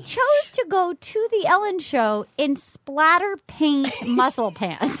strange. And he chose to go to the Ellen show in splatter paint muscle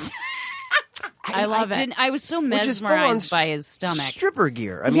pants. I love it. I was so which is full on mesmerized by his stomach. stripper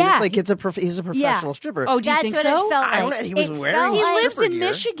gear. I mean, Yeah. it's like he's a professional stripper. Oh, do you That's think what so? it felt I don't like. know. He was It wearing felt He like- lives stripper in gear.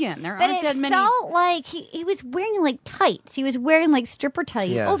 Michigan. There But aren't that it many. felt like he was wearing like tights. He was wearing like stripper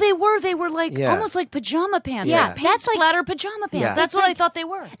tights. Yeah. Oh, they were like Yeah. almost like pajama pants. Yeah. Like That's like- splatter pajama pants. Yeah. That's what I thought they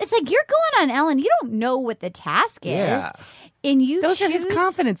were. It's like you're going on Ellen. You don't know what the task is. Yeah. And you Those are his choose-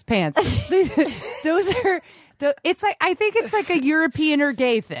 confidence pants. Those are. It's like I think it's like a European or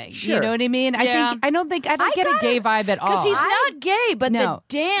gay thing. Sure. You know what I mean? Yeah. I don't get a gay vibe at all. Because he's not gay, but No.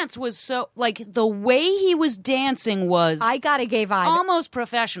 the dance was so like the way he was dancing was I got a gay vibe. almost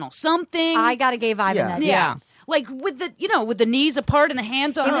professional. Something I got a gay vibe Yeah. in that yeah. dance. Like with the knees apart and the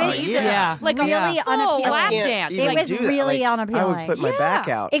hands on the was- knees. yeah. Like Really a full unappealing. lap Can't dance. even It was do that. really Like, unappealing. I would put my back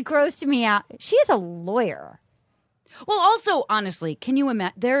out. It grossed me out. She is a lawyer. Well, also, honestly, can you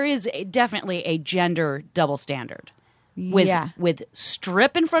imagine? There is definitely a gender double standard. With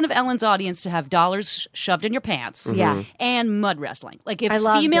strip in front of Ellen's audience to have dollars shoved in your pants. Yeah. And mud wrestling. Like if I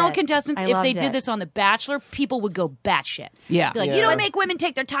loved female it. contestants, I if they loved did it. this on The Bachelor, people would go batshit. Yeah. Be like, Yeah. you don't make women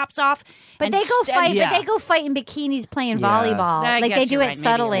take their tops off. But And they go st- fight. yeah. But they go fight in bikinis playing Yeah. volleyball. I Like guess they do you're it right, maybe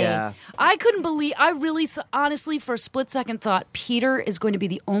subtly. you're Yeah. I couldn't believe. I really, honestly, for a split second, thought Peter is going to be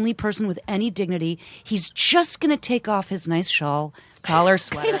the only person with any dignity. He's just going to take off his nice shawl, collar,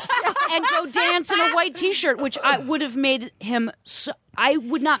 sweater, and go dance in a white T-shirt, which I would have made him. I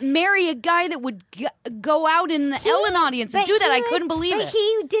would not marry a guy that would go out in the Ellen audience and But do that. he I was- couldn't believe but it.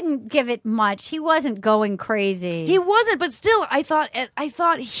 he didn't give it much. He wasn't going crazy. He wasn't, but still, I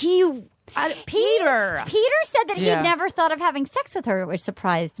thought he. Peter. Peter said that he Yeah. had never thought of having sex with her, which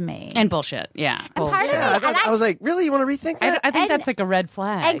surprised me. And bullshit, yeah. And part of Yeah, me, I was like, really? You want to rethink that? I think and- that's like a red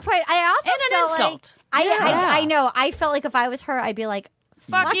flag. and quite, I also And an felt insult. like Yeah. I know. I felt like if I was her, I'd be like,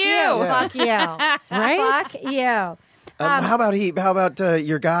 Fuck you. fuck you, Right? fuck you. How about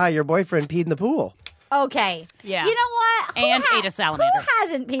your guy, your boyfriend, peed in the pool? Okay. Yeah. You know what? And ate a salamander. Who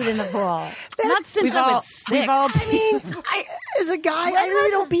hasn't peed in the pool? Not since I was 6. We've all As a guy, I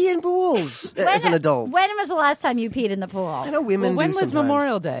really don't pee in pools as an adult. When was the last time you peed in the pool? I know women when do was sometimes.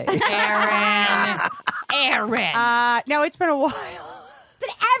 Memorial Day? Aaron. No, it's been a while. But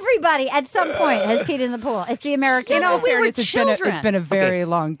everybody at some point has peed in the pool. It's the American. In all we were fairness, it's children. been a very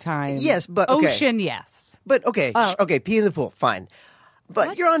long time. Yes, but okay. Ocean, yes. But okay, okay, pee in the pool, fine.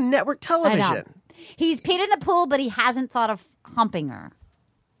 But you're on network I know. television. He's peed in the pool, but he hasn't thought of humping her.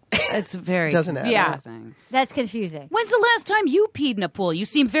 It's very Doesn't add Yeah. confusing. That's confusing. When's the last time you peed in a pool? You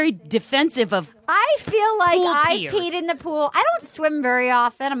seem very defensive of. I feel like Pool I've peers. peed in the pool. I don't swim very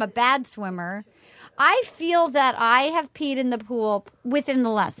often. I'm a bad swimmer. I feel that I have peed in the pool within the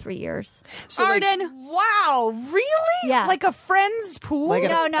last 3 years. So, like, Arden. Wow, really? Yeah. Like a friend's pool? Like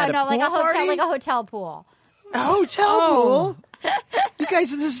No, at no, a no, like a pool hotel, party? like a hotel pool. a hotel pool. You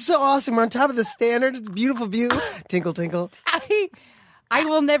guys, this is so awesome. We're on top of the standard. It's a beautiful view. Tinkle, tinkle. I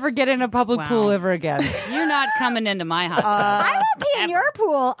will never get in a public pool ever again. You're not coming into my hot tub. I won't pee in your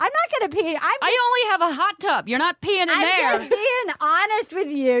pool. I'm not going to pee. I only have a hot tub. You're not peeing in there. I'm just being honest with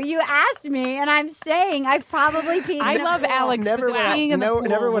you. You asked me, and I'm saying I've probably peed I in a love pool. Alex. Never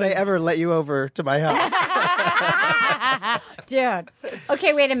would I ever let you over to my house. Dude.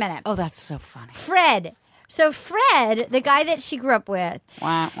 Okay, wait a minute. Oh, that's so funny. Fred. So Fred, the guy that she grew up with,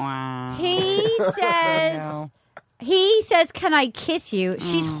 Wah, wah. he says... He says, "Can I kiss you?"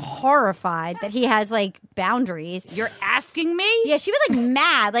 She's horrified that he has like boundaries. You're asking me? Yeah, she was like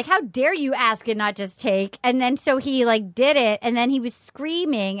mad. Like, how dare you ask and not just take? And then so he like did it, and then he was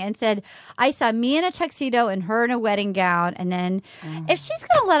screaming and said, "I saw me in a tuxedo and her in a wedding gown." And then, if she's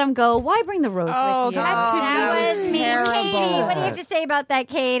gonna let him go, why bring the rose with you? That was mean, Katie. What do you have to say about that,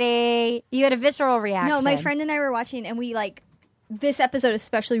 Katie? You had a visceral reaction. No, my friend and I were watching, and we like. This episode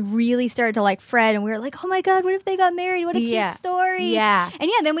especially really started to like Fred, and we were like, oh my God, what if they got married? What a cute story. Yeah. And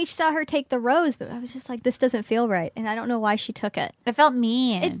then we saw her take the rose, but I was just like, this doesn't feel right. And I don't know why she took it. It felt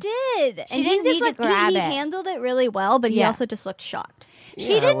mean. It did. She didn't need to grab he it. handled it really well, but he also just looked shocked.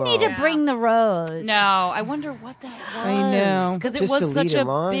 She didn't need to bring the rose. No, I wonder what that was. I know. Because it Just was to such lead a him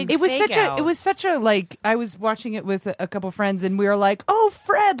on. big It was fake such a. out. It was such a like. I was watching it with a couple friends, and we were like, "Oh,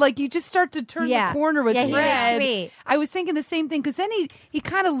 Fred!" Like you just start to turn the corner with Yeah, he was Fred. sweet. I was thinking the same thing because then he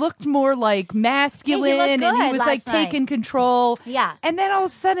kind of looked more like masculine, and he good was last like night. taking control. Yeah. And then all of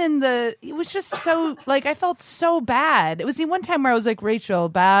a sudden, it was just so like I felt so bad. It was the one time where I was like, Rachel,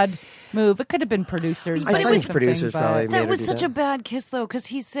 bad move. It could have been producers. I but think something, producers but- probably made That her was do such that. a bad kiss, though, because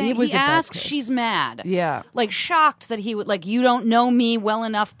he's saying It was he a bad asks, kiss. she's mad. Yeah. Like shocked that he would like. You don't know me well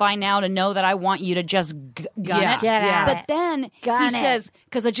enough by now to know that I want you to just gun Yeah. it. Get at But it. then Gun he it. says,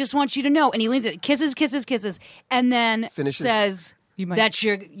 "Because I just want you to know," and he leans it, kisses, and then Finishes. says, You might- "That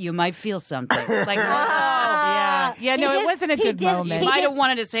you might feel something." Like, oh, Yeah. No, it wasn't a he good did- moment. you might have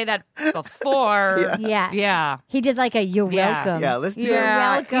wanted to say that before. Yeah. Yeah. He did like a "you're Yeah. welcome." Yeah, let's do You're it.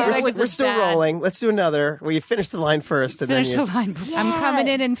 welcome. It was We're a still bad- rolling. Let's do another. Where you finish the line first, and Finish then the you. line. Before. I'm coming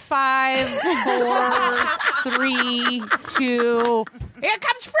in 5, 4, 3, 2. Here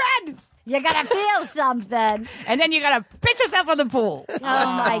comes Fred. You gotta feel something. And then you gotta pitch yourself on the pool. Oh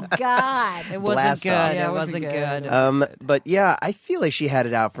my God. It wasn't Blast good. off. Yeah, it wasn't good. But yeah, I feel like she had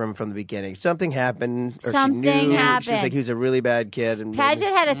it out from the beginning. Something happened, or Something she knew. She happened. was like, he was a really bad kid. And Paget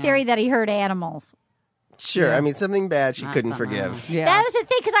had a theory that he hurt animals. sure, I mean, something bad she couldn't something forgive. Yeah. That was the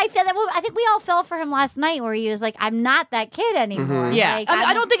thing because I feel that. Well, I think we all fell for him last night, where he was like, "I'm not that kid anymore." Yeah, Like,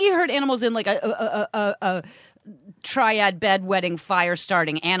 I don't think he hurt animals in like a triad bed wedding fire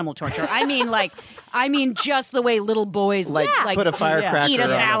starting animal torture. I mean just the way little boys Like, put a firecracker eat a on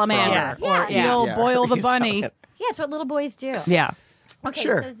a salamander. frog. Or, Yeah. You'll Yeah. boil the bunny. Yeah, it's what little boys do. Yeah. Okay,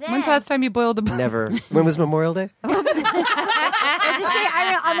 Sure. so then When's the last time you boiled a bunny? Never. When was Memorial Day? It's the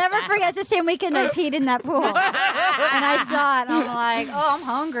same, I'll never forget. It's the same weekend I peed in that pool, and I saw it, and I'm like, "Oh, I'm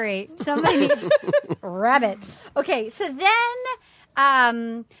hungry. Somebody needs rabbit." Okay, so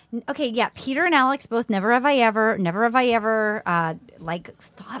then, Peter and Alex both never have I ever, like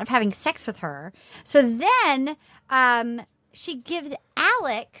thought of having sex with her. So then, she gives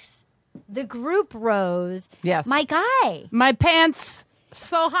Alex the group rose. Yes. my guy. My pants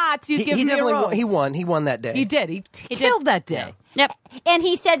so hot you give He me a definitely rose. won. He won. He won that day. He did. He killed that day. Yep. And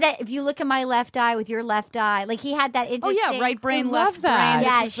he said that if you look at my left eye with your left eye, like he had that Oh interesting. yeah, right brain, I love left that. brain.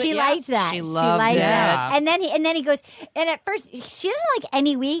 Yeah, This is she the- liked that. She She loved liked it. that. And then he goes, and at first she doesn't like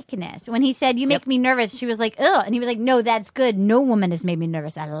any weakness. When he said, "You make me nervous," she was like, "Ugh," and he was like, "No, that's good. No woman has made me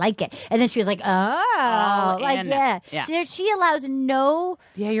nervous. I like it." And then she was like, "Oh, like in. yeah." Yeah. She allows no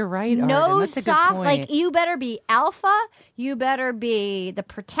Yeah, you're right. Arden. no That's a good soft. point. Like you better be alpha. You better be the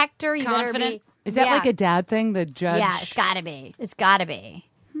protector. You better Confident. be. Is that yeah. like a dad thing? The judge? Yeah, it's gotta be. It's gotta be.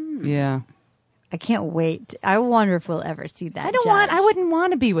 Yeah. I can't wait. I wonder if we'll ever see that. I wouldn't want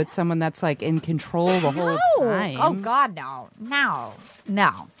to be with someone that's like in control the whole time. Oh God, no.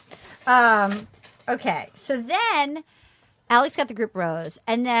 Okay, so then Alex got the group rose,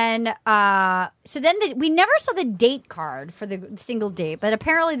 and then we never saw the date card for the single date, but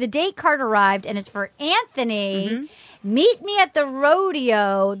apparently the date card arrived, and it's for Anthony. Mm-hmm. Meet me at the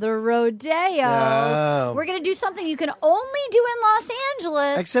rodeo. Oh. We're gonna do something you can only do in Los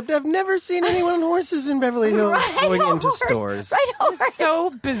Angeles. Except I've never seen anyone on horses in Beverly Hills going into stores. Right over.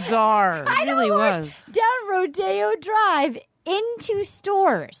 So bizarre. It really was. down Rodeo Drive into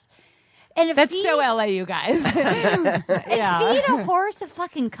stores. And That's so LA, you guys. And feed a horse a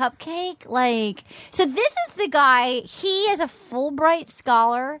fucking cupcake? Like, so this is the guy. He is a Fulbright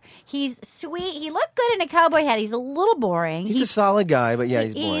scholar. He's sweet. He looked good in a cowboy hat. He's a little boring. He's a solid guy, but yeah,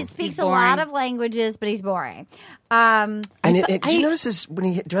 he's boring. He speaks He's a lot of languages, but he's boring. And did you notice when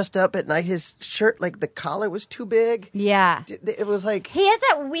he dressed up at night, his shirt, like the collar was too big? Yeah. It was like... He has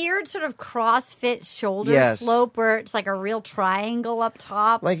that weird sort of CrossFit shoulder slope where it's like a real triangle up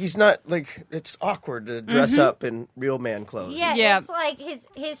top. Like he's not, like, it's awkward to dress up in real man clothes. Yeah, it's like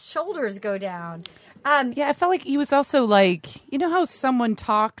his shoulders go down. Yeah, I felt like he was also like, you know how someone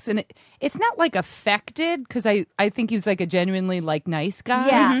talks and it's not like affected because I think he was like a genuinely like nice guy.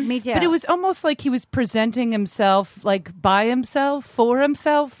 Yeah, me too. But it was almost like he was presenting himself like by himself, for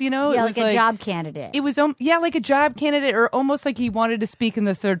himself, you know? Yeah, It like was a job candidate. It was, like a job candidate or almost like he wanted to speak in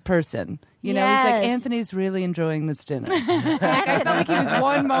the third person. You know, he's like, Yes. Anthony's really enjoying this dinner. Like, I felt like he was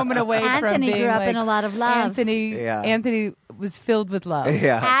one moment away from Anthony being grew up like, in a lot of love. Anthony was filled with love.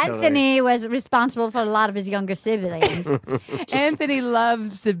 Yeah, Anthony was responsible for a lot of his younger siblings. Anthony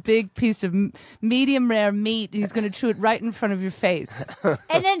loves a big piece of medium rare meat. He's going to chew it right in front of your face.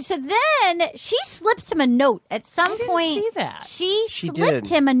 And then she slips him a note at some point. See that? She She slipped did.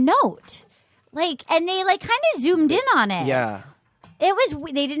 him a note, and they like kind of zoomed in on it. Yeah. It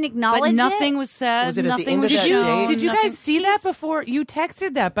was they didn't acknowledge But nothing it. was said. Was it at the nothing end of was that shown. date? Did you nothing- guys see that before? You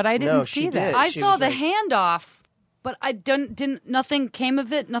texted that, but I didn't No, see she that. did. I She saw was the like- handoff, but I didn't. Nothing came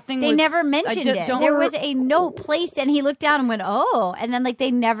of it. Nothing. They was, never I mentioned it. don't- There was a note placed, and he looked down and went, "Oh!" And then like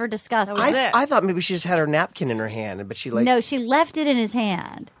they never discussed was it. it. I thought maybe she just had her napkin in her hand, but she like... No, she left it in his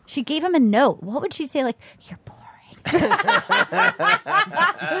hand. She gave him a note. What would she say? Like, "You're boring."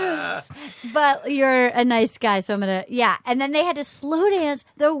 But you're a nice guy, so I'm gonna and then they had to slow dance.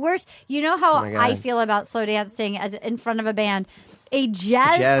 The worst. You know how my God. I feel about slow dancing as in front of a band, a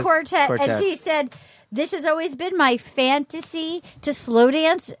jazz quartet. And she said, "This has always been my fantasy to slow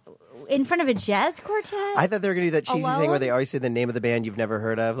dance in front of a jazz quartet." I thought they were going to do that cheesy thing Alone? where they always say the name of the band you've never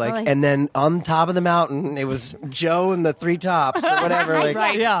heard of. Like, like- and then on top of the mountain, it was Joe and the Three Tops or whatever.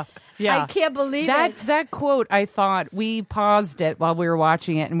 Like, Yeah. Yeah. I can't believe that it. that quote. I thought we paused it while we were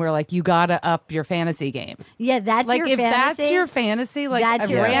watching it, and we're like, "You gotta up your fantasy game." Yeah, that's Like your if fantasy. that's your fantasy, like That's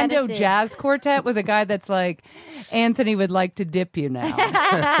a your rando fantasy. jazz quartet with a guy that's like, Anthony would like to dip you now.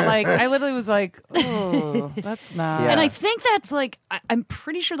 Like I literally was like, "Oh, that's not." Yeah. And I think that's like, I'm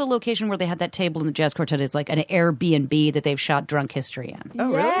pretty sure the location where they had that table in the jazz quartet is like an Airbnb that they've shot Drunk History in. oh,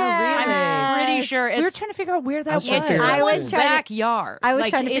 really? I'm pretty sure it's we were trying to figure out where that was. trying to figure it's it out. someone's trying to- backyard. I was like,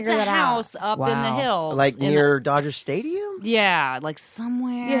 trying to it's figure a that out. house up in the Wow. hills, Like in near Dodger Stadium? yeah, like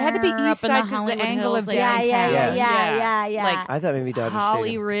somewhere. It had to be up east in side the 'cause the Hollywood angle Hills, of like- downtown. Yeah. Like I thought maybe Dodger Holly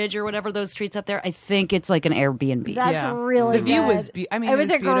Stadium. Ridge or whatever those streets up there. I think it's like an Airbnb. That's Yeah. really The view good. was it was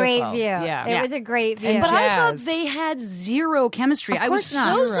a great beautiful. view. Yeah. It was a great view. And But I thought jazz. they had zero chemistry. I was course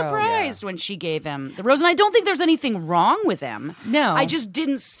not. so Zero. surprised when she gave him the rose. And I don't think there's anything wrong with him. No. I just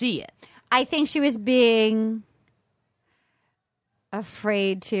didn't see it. I think she was being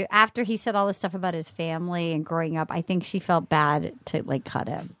afraid to, after he said all this stuff about his family and growing up, I think she felt bad to like cut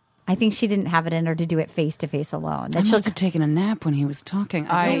him. I think she didn't have it in her to do it face to face alone. I That must have taken a nap when he was talking.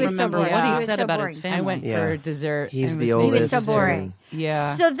 I He don't was so remember boring. what He he was said so about boring. his family. I went Yeah. for dessert. He's and the was oldest. so boring.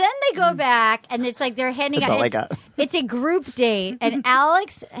 Yeah. So then they go back, and it's like they're handing That's out. all I it's, got. it's a group date, and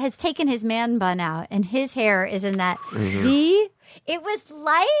Alex has taken his man bun out, and his hair is in that V. It was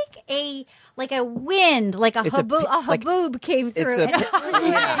like a wind, like a It's a haboob. pi- like- Haboob came through. It's a and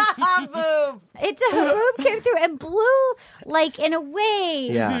haboob. It's a haboob came through and blew like in a way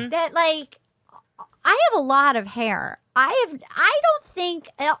Yeah. that like I have a lot of hair. I don't think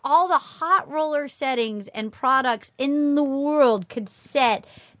all the hot roller settings and products in the world could set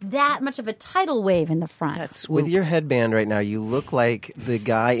that much of a tidal wave in the front. That's With your headband right now, you look like the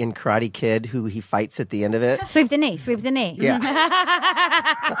guy in Karate Kid who he fights at the end of it. Sweep the knee. Sweep the knee. Yeah.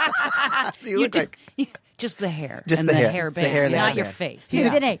 you look like... just the hair. Just and the the hair. hair It's the band, hair and the not your headband. face.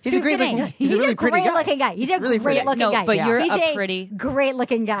 Sweep the knee. He's a Sweep great the looking knee. guy. He's a really pretty guy. great looking guy. He's a really pretty great guy. looking No, guy. but you're He's a pretty- great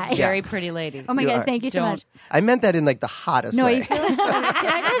looking guy. Very pretty lady. Oh my You God! are. Thank you so Don't- much. I meant that in like the hottest No, way. you feel so. Can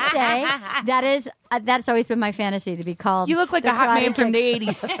I just say that is that's always been my fantasy to be called. You look like the a hot Karate man from Kid. the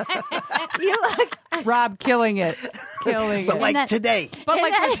 80s. You look. Rob killing it. Killing But it. like that- today. But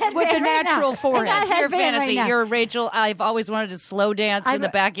like with the natural forehead. that It's your headband fantasy. right now. You're Rachel. I've always wanted to slow dance in I'm- the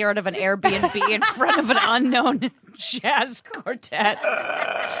backyard of an Airbnb in front of an unknown jazz quartet.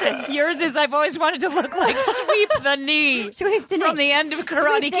 Yours is I've always wanted to look like Sweep the Knee Sweep the knee. from the end of Sweep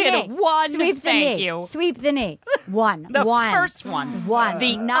Karate the Kid. knee. One, Sweep the thank knee. you. Sweep the knee. One. The one. first one. One.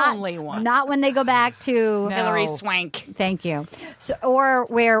 The only one. Not when they go back to Hillary Swank. Thank you. So, or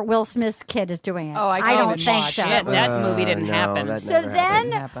where Will Smith's kid is doing it. Oh, I don't couldn't think watch so. Shit, that movie didn't no, happen. that So never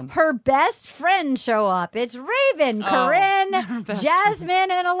then happened. her best friends show up. It's Raven, Corinne,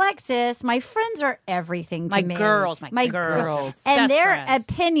 Jasmine, and Alexis. My friends are everything to My me. girls, my girls. girls. And Best their friends.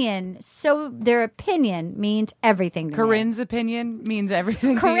 their opinion means everything to me. Corinne's opinion means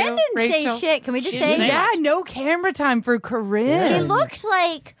everything to Corinne you, didn't Rachel? say shit. Can we just She say didn't say Yeah, no camera time for Corinne. She looks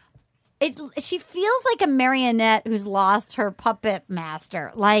like she feels like a marionette who's lost her puppet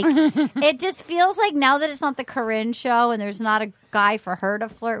master. Like it just feels like now that it's not the Corinne show and there's not a guy for her to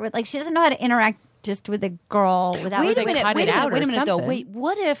flirt with. Like she doesn't know how to interact just with a girl without. Wait a they minute. cut Wait it a minute. out Wait a or minute. Though. something. Wait.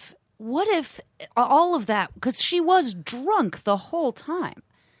 What if all of that? Because she was drunk the whole time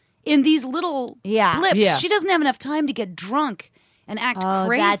in these little blips. Yeah. She doesn't have enough time to get drunk and act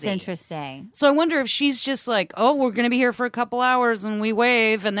crazy. That's interesting. So I wonder if she's just like, oh, we're going to be here for a couple hours, and we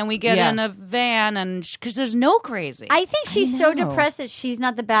wave, and then we get in a van, and because there's no crazy. I think she's so depressed that she's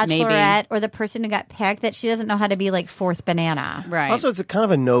not the bachelorette or the person who got picked that she doesn't know how to be like fourth banana. right. Also, it's a kind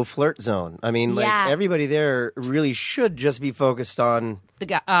of a no flirt zone. I mean, like Yeah. everybody there really should just be focused on. the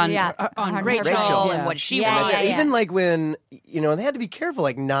guy on on Rachel, Rachel. and what she Yeah, wants. yeah, yeah. Even like when they had to be careful,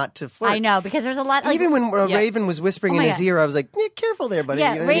 like not to flirt. I know because there's a lot. Like, Even when Raven was whispering Oh in my his God. ear, I was like, careful there, buddy.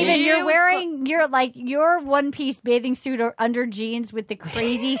 yeah, You know what I mean? Raven, you're It was wearing your one piece bathing suit or under jeans with the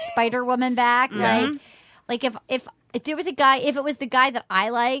crazy Spider Woman back. Like if there was a guy, if it was the guy that I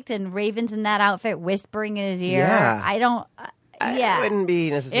liked, and Raven's in that outfit whispering in his ear, Yeah. I don't. I wouldn't be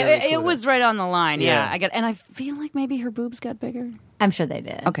necessarily. cool It with was right on the line. Yeah, Yeah. I get, and I feel like maybe her boobs got bigger. I'm sure they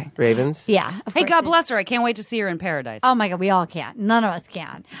did. Okay. Ravens. Yeah. of Hey, course God they- bless her. I can't wait to see her in paradise. Oh my God, we all can. None of us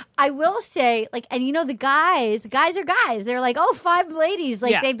can. I will say, like, and the guys are guys. They're like, 5 ladies.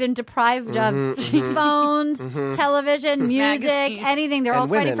 Like, Yeah. they've been deprived of phones, television, music, Magazines. anything. They're And all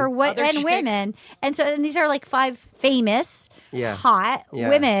fighting for women. Other and chicks. women. And these are like 5 famous, Yeah. hot Yeah.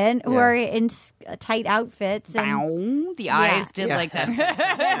 women who Yeah. are in tight outfits. And, Bow. The eyes did Yeah. like that,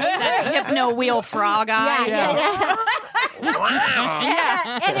 that hypno wheel frog eye. yeah.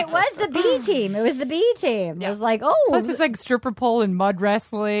 Yeah, and it was the B team. It was the B team. It was like, Plus, it's like stripper pole and mud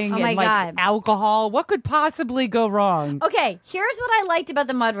wrestling Oh my and like God. alcohol. What could possibly go wrong? Okay, here's what I liked about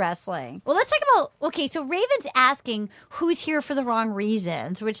the mud wrestling. Well, let's talk about, so Raven's asking who's here for the wrong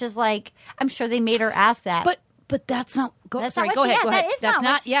reasons, which is like, I'm sure they made her ask that. But that's not. That's sorry, not go what she ahead. asked. Go That ahead. is That's not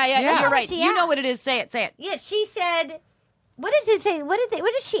what not. she- Yeah. that's You're not what right. she You know asked. what it is. Say it. Say it. yeah, she said, what did it say? What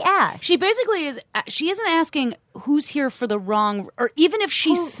did she ask? She basically is. She isn't asking who's here for the wrong, or even if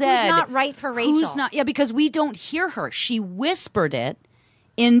she Who's said not right for Rachel. Who's not? Yeah, because we don't hear her. She whispered it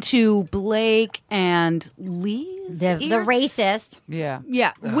into Blake and Lee's the ears. racist. Yeah.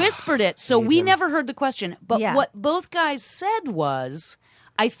 Yeah, whispered it. So we never heard the question. But Yeah. what both guys said was,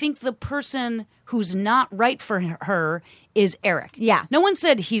 I think the person who's not right for her is Eric. Yeah. No one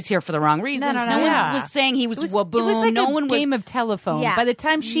said he's here for the wrong reasons. no, No one yeah. was saying he was, It waboon. was like no a one was. game of telephone. Yeah. By the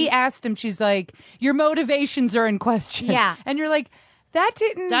time she asked him, she's like, "Your motivations are in question." Yeah. and you're like, "That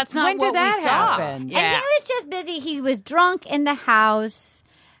didn't. That's not when what did that we saw. happen?" Yeah. And he was just busy. He was drunk in the house,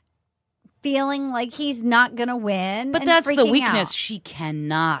 feeling like he's not going to win. But and that's the freaking weakness out. she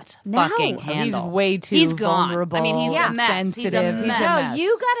cannot No. fucking He's handle. He's way too He's gone. vulnerable. I mean, he's Yeah. a mess. He's a sensitive. He's a mess. mess. No,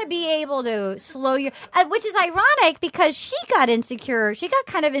 you got to be able to slow your, which is ironic because she got insecure. She got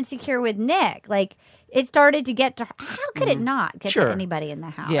kind of insecure with Nick. Like it started to get to her. How could it not get Sure. to anybody in the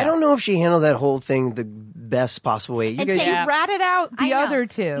house? Yeah. I don't know if she handled that whole thing the best possible way. You And guys, say, She ratted out I the know. other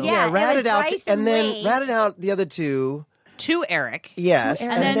two. Yeah. yeah, it ratted was out, Bryce and and then Lee. ratted out the other two. To Eric. Yes,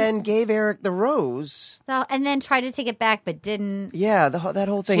 Eric. and then gave Eric the rose. So, and then tried to take it back, but didn't. Yeah, that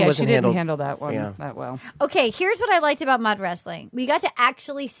whole thing Yeah, she wasn't didn't handled. handle that one Yeah. that well. Okay, here's what I liked about mud wrestling. We got to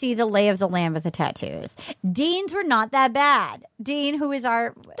actually see the lay of the land with the tattoos. Dean's were not that bad. Dean, who is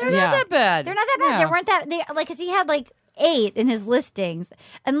our, They're Yeah. not that bad. they're not that bad. Yeah. They weren't that. They like because he had like 8 in his listings,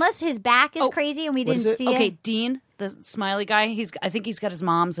 unless his back is crazy and we What is didn't it? see Okay, it. Dean, the smiley guy. I think he's got his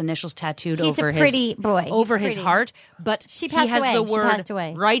mom's initials tattooed He's over a pretty his boy. He's over his pretty. heart. But She he passed has away. the She word passed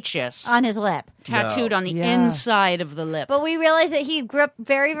away. righteous On his lip. tattooed on the Yeah. inside of the lip. But we realized that he grew up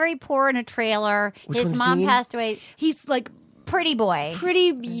very, very poor in a trailer. Which His one's mom Dean? passed away. He's like Pretty boy.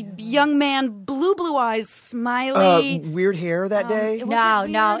 pretty young man, blue eyes, smiley. Weird hair that day. No,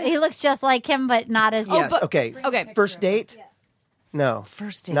 no. He looks just like him, but not as. Yes. Okay. Okay. First date. No.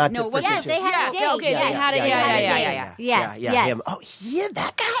 First date. Not No, the it wasn't. first Yes, date. they had a Yes, date. okay, Yes, they had it. they Yeah, had a yeah, date. yeah, yeah. Yes, yeah, yes. him. Oh, yeah,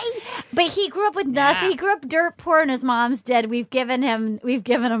 that guy. But he grew up with nothing. Yeah. He grew up dirt poor, and his mom's dead. We've given him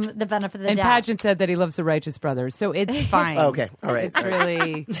the benefit of the And doubt. Pageant said that he loves the Righteous Brothers, so it's fine. Okay, all right. It's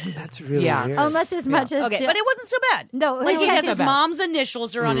really That's really Yeah. weird. Almost as much as Okay, but it wasn't so bad. No, it like he wasn't has so his bad. mom's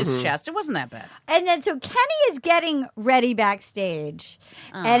initials are on Mm-hmm. his chest. It wasn't that bad. And then so Kenny is getting ready backstage,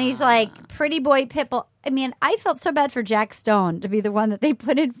 and he's like, "Pretty boy Pitbull." I mean, I felt so bad for Jack Stone to be the one that they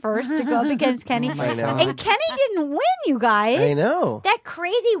put in first to go up against Kenny. I know. And Kenny didn't win, you guys. I know. That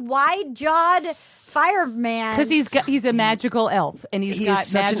crazy wide-jawed fireman. because he's a magical elf, and he's He got is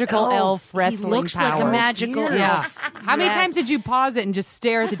such an magical elf. elf wrestling looks like a powers. magical elf. Yeah. How many times did you pause it and just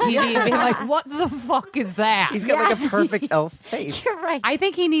stare at the TV and be like, "What the fuck is that?" He's got like a perfect elf face. You're right. I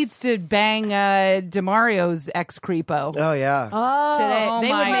think he needs to bang DeMario's ex creepo. Oh yeah. Today. Oh They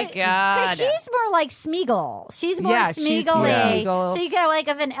would my make God. Because she's more like Smeagol. She's more Yeah, she's Smeagol-y. more Smeagol. So you get like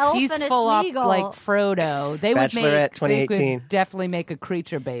of an elf He's and a full up Smeagol. like Frodo. They would Bachelorette make. They 2018. could definitely make a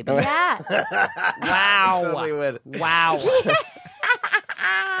creature baby. Yeah. Wow. Totally would. Wow.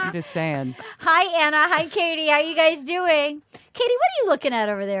 I'm just saying. Hi, Anna. Hi, Katie. How you guys doing? Katie, what are you looking at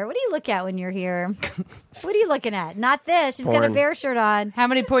over there? What do you look at when you're here? What are you looking at? Not this. She's got a Porn. bear shirt on. How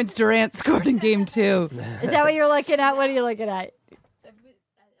many points Durant scored in Game 2? Is that what you're looking at? What are you looking at?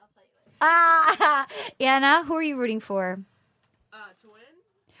 Anna, who are you rooting for? To win.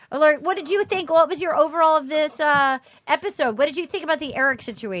 Alert, what did you think? What was your overall of this episode? What did you think about the Eric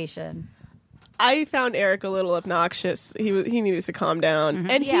situation? I found Eric a little obnoxious. He needs to calm down,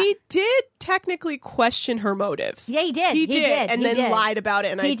 and Yeah. he did technically question her motives. Yeah, he did. He did, and He then did. lied about it,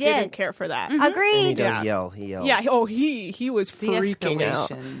 and He I didn't did. care for that. And he Agreed. does Yeah. yell. He yells. Yeah. Oh, he was The freaking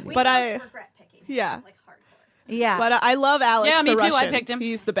out. escalation. But yeah. Yeah. But I love Alex. Yeah, me the too. I Russian. picked him.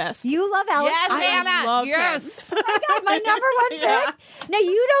 He's the best. You love Alex? I love him. Oh my God, my number one pick. Yeah. No,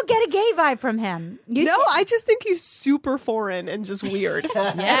 you don't get a gay vibe from him. You No, I just think he's super foreign and just weird.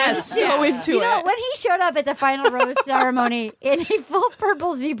 Yes. So into You know, it. when he showed up at the final rose ceremony in a full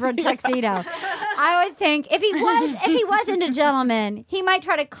purple zebra tuxedo, I would think if he wasn't a gentleman, he might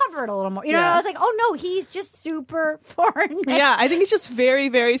try to cover it a little more. You know, Yeah. I was like, oh no, he's just super foreign. Yeah, I think he's just very,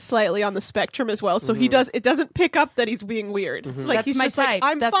 very slightly on the spectrum as well. So it doesn't pick up that he's being weird. Like That's he's my just type. like,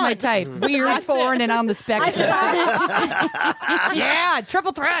 I'm That's fun. my type. Weird, foreign, and on the spectrum. Yeah,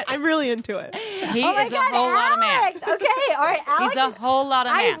 triple threat. I'm really into it. He Oh my is God, a whole lot of man. Alex. Okay, all right, Alex. He's a whole lot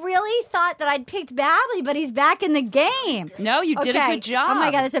of I man. really thought that I'd picked badly, but he's back in the game. No, you did a Okay. good job. Oh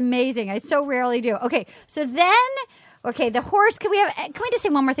my God, that's amazing. I so rarely do. Okay, so then, the horse. Can we just say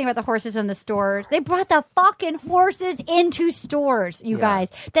one more thing about the horses in the stores? They brought the fucking horses into stores, you guys.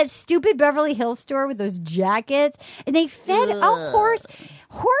 That stupid Beverly Hills store with those jackets, and they fed a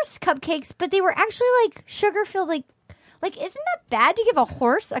horse cupcakes, but they were actually like sugar filled. Like, isn't that bad to give a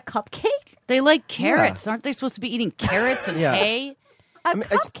horse a cupcake? They like carrots. Aren't they supposed to be eating carrots and Yeah. hay? A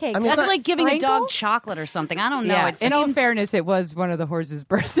cupcake. it's That's not- like giving a sprinkle? dog chocolate or something. I don't know. Yeah. It In all seems- fairness, it was one of the horse's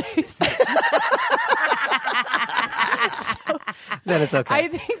birthdays. Then it's okay. I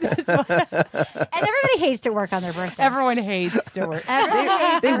think that's why And everybody hates to work on their birthday. everyone hates to work. Everybody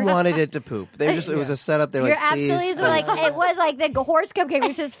hates They to work. wanted it to poop. It was a setup. They're You're like, please. absolutely like it was like the horse cupcake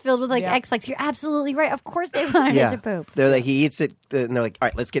was just filled with like X-Lax. You're absolutely right. Of course they wanted it to poop. They're like, he eats it, and they're like, all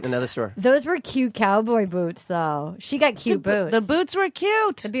right, let's get in another store. Those were cute cowboy boots, though. She got cute boots. The boots were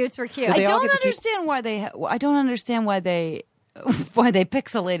cute. The boots were cute. Did I they all don't get to keep- understand why they. I don't understand why they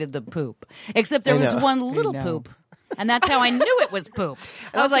pixelated the poop. Except there I was know. one little know. poop, and that's how I knew it was poop.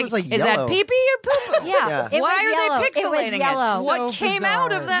 I was also like, was, like, "Is yellow. that pee pee or poop?" Yeah. Yeah. It Why was are yellow. they It pixelating was yellow. What So came bizarre.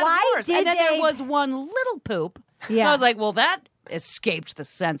 out of that Why horse? did And then they- there was one little poop. So Yeah. I was like, "Well, that escaped the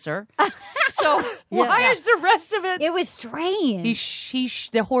censor." So why is the rest of it? It was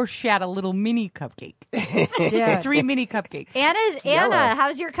strange. The horse shat a little mini cupcake. Dude. 3 mini cupcakes. Anna, Yellow.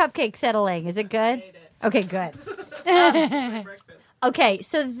 how's your cupcake settling? Is it good? Okay, good. Okay,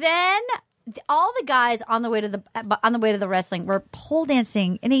 so then all the guys on the way to the wrestling were pole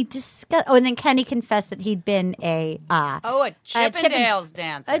dancing in a disgust. Oh, and then Kenny confessed that he'd been a Chippendales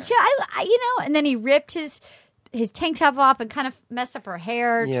dancer. and then he ripped his tank top off and kind of messed up her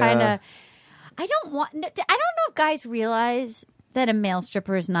hair, Yeah. trying to. I don't know if guys realize that a male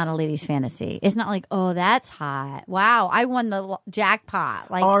stripper is not a lady's fantasy. It's not like, oh, that's hot. Wow, I won the jackpot.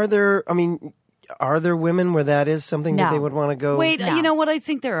 Like, Are there women where that is something that No. they would want to go? Wait, No. you know what? I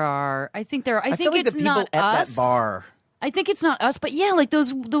think there are. I think I think feel like it's the people not at us. that bar. I think it's not us, but yeah, like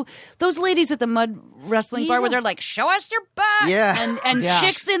those ladies at the mud wrestling bar where they're like, "Show us your butt," Yeah. and Yeah.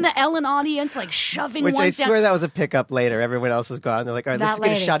 chicks in the Ellen audience like shoving Which one I down. swear that was a pickup later. Everyone else is gone. They're like, all right, let's That just get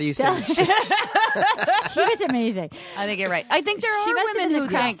a lady. shot of you saying shit. She was amazing. I think you're right. I think there She are must have women been who the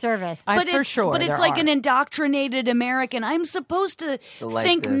craft think service. but For it's, sure, but it's there like are. an indoctrinated American. I'm supposed to Like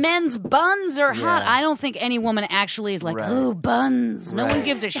think this. men's buns are hot. Yeah. I don't think any woman actually is like, Right. oh, buns. No one Right.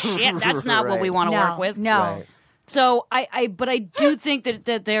 gives a shit. That's not what we Right. want to No, work with. no. Right. So but I do think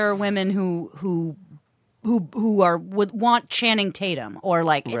that there are women who would want Channing Tatum or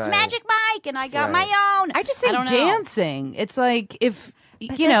like it's Right. Magic Mike and I got Right. my own. I just think don't know. dancing. It's like if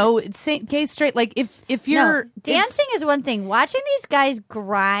it's gay straight. Like if you're Dancing is one thing. Watching these guys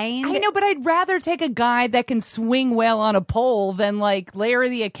grind. I know, but I'd rather take a guy that can swing well on a pole than like Larry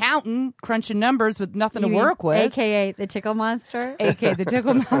the accountant crunching numbers with nothing to You mean work with. AKA the tickle monster. AK the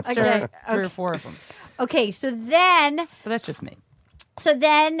tickle monster. Okay, 3 or 4 of them. Okay, so then But that's just me.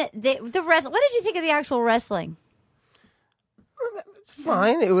 the wrestling. What did you think of the actual wrestling?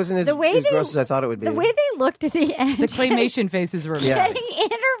 Fine. It wasn't as gross as I thought it would be. The way they looked at the end. The claymation faces were Yeah. Getting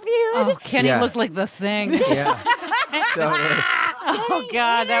interviewed. Oh, Kenny Yeah. looked like the thing. Yeah. Totally. Oh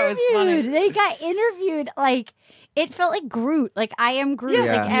God, that was funny. Interviewed. They got interviewed like it felt like Groot. Like I am Groot.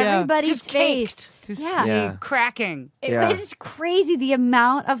 Yeah. Like Yeah. everybody's Just face. caked. Yeah. Yeah. Cracking. It Yeah. was crazy the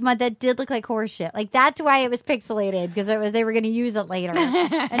amount of mud that did look like horse shit. Like that's why it was pixelated because they were going to use it later and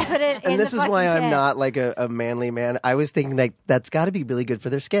put it. in And this the is why fucking I'm pit. not like a manly man. I was thinking like that's got to be really good for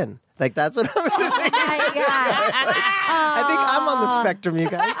their skin. Like that's what I was thinking. Oh my god! I think I'm on the spectrum, you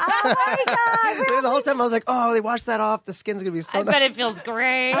guys. Oh my god! The whole time I was like, oh, they washed that off. The skin's gonna be so I nice. bet it feels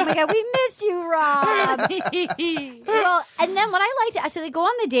great. Oh my god, we missed you, Rob. Well, and then what I liked, so they go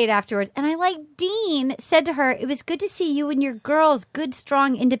on the date afterwards, and I like Dean said to her, "It was good to see you and your girls, good,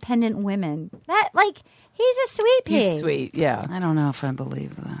 strong, independent women." That like he's a sweet pig. He's sweet, yeah. I don't know if I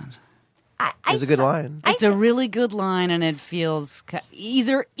believe that. It was a good line. It's a really good line, and it feels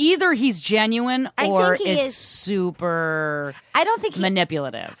either he's genuine I or think he it's is- super I don't think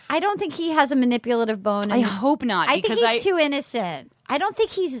manipulative. I don't think he has a manipulative bone. I and- hope not. I think because he's too innocent. I don't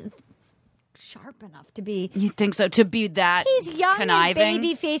think he's sharp enough to be. You think so? To be that He's young conniving? and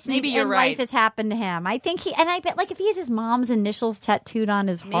baby faced, Maybe and you're right. life has happened to him. I think he, and I bet, like, if he has his mom's initials tattooed on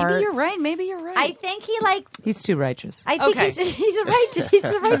his heart, Maybe you're right. Maybe you're right. I think he like. He's too righteous. I think Okay. he's a righteous. He's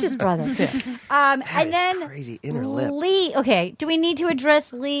the righteous brother. And then Crazy inner lip. Lee. Okay, do we need to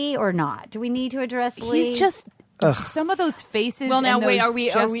address Lee or not? Do we need to address Lee? He's just some of those faces. Well, now, and wait, those are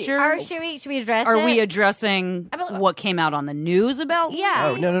we- gestures. Should we address? Are it? we addressing what came out on the news about? Yeah.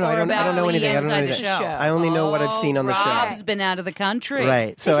 Oh, no, I Or don't about know Lee anything. I don't know inside the anything. show? I only know what I've seen on the show. Rob's been out of the country.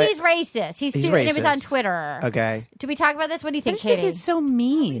 Right. So So he's racist. He's he's and it was racist. on Twitter. okay. Do we talk about this? What do you I think, just think Katie? he's so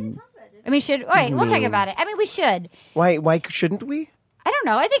mean. I mean, should wait? We'll talk about it. I mean, we should. Why shouldn't we? I don't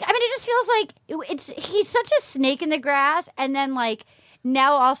know. I mean, it just feels like he's such a snake in the grass, and then like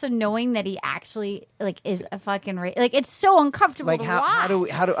now also knowing that he actually like is a fucking like it's so uncomfortable Like to how watch.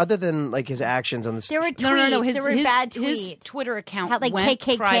 how do other than like his actions on the There were tweets. No. there were bad tweets. His Twitter account Had, like, went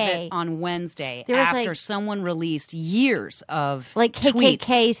KKK. private on Wednesday There was, after like- someone released years of like KKK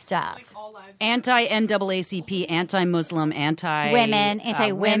tweets. stuff. Anti-NAACP, anti-Muslim, Women,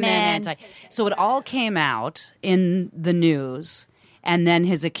 anti-women. So it all came out in the news, and then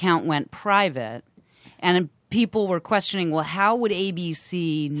his account went private, and people were questioning, well, how would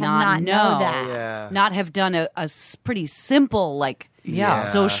ABC not know that? Yeah. not have done a pretty simple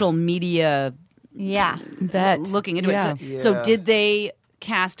social media Yeah. That looking into yeah. it. So did they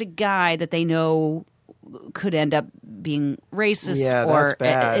cast a guy that they know could end up being racist? Yeah, or that's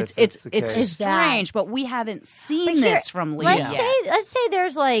bad It's if that's the it's case. It's bad. strange, but we haven't seen But here, this from Lee let's yet. say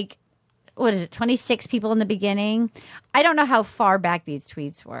there's like what is it, 26 people in the beginning. I don't know how far back these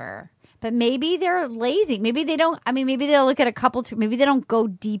tweets were, but maybe they're lazy. Maybe they don't. I mean, maybe they'll look at a couple. Maybe they don't go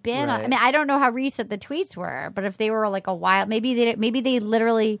deep in. Right. I mean, I don't know how recent the tweets were, but if they were like a while, maybe they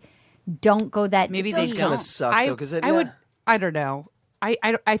literally don't go that. Maybe deep. they It kind don't. of sucks I, though because I would. I don't know.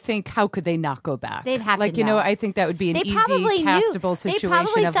 I think how could they not go back? They'd have to like you know. know. I think that would be an They easy probably knew. castable They situation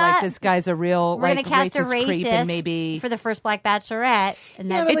probably of thought, like this guy's a real We're like gonna cast a racist creep racist and maybe for the first Black Bachelorette,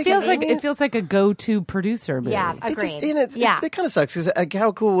 and that's but it feels like I mean- it feels like a go-to producer movie. yeah, It agreed. just, you know, yeah, it kind of sucks because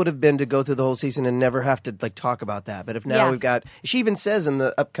how cool would it have been to go through the whole season and never have to like talk about that. But if now Yeah. we've got, she even says in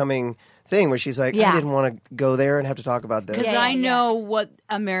the upcoming thing where she's like, Yeah. I didn't want to go there and have to talk about this. Because Yeah, I yeah, know what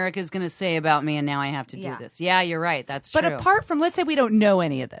America's going to say about me, and now I have to do Yeah. this. Yeah, you're right. That's But true. apart from, let's say we don't know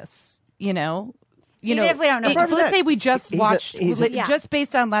any of this, you know, you Even know, if we don't know. let's say we just watched, yeah. just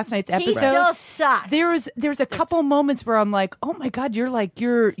based on last night's He episode. still sucks. There's a couple moments where I'm like, oh my God, you're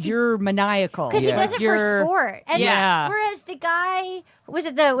maniacal. Because he does it for sport. And whereas the guy, was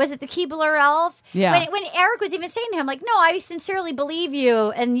it the Keebler elf? Yeah. When Eric was even saying to him, like, no, I sincerely believe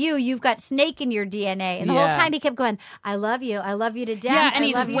you, and you've got snake in your DNA. And the whole time he kept going, I love you to death. Yeah, and I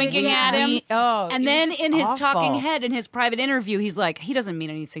he's love you to winking death." at him. And then in his awful. talking head, in his private interview, he's like, he doesn't mean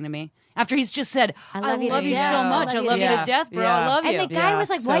anything to me. After he's just said, I love you death. so much. I love you to death, bro. I love you. And the guy was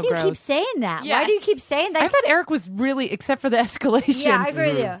like, why do you keep saying that? Yeah. Why do you keep saying that? I thought Eric was really, except for the escalation. Yeah, I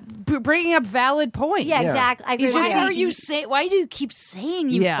agree with you. Bringing up valid points. Yeah, exactly. I agree with you. Why do you keep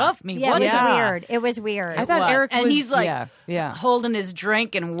saying you love me? Yeah, What it is was it? weird. It was weird. I thought Eric and was, he's like holding his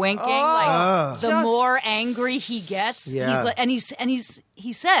drink and winking. Like the more angry he gets, he's like, and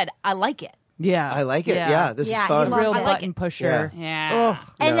he said, I like it. Yeah, I like it. Yeah, this is fun. Real button pusher. Yeah.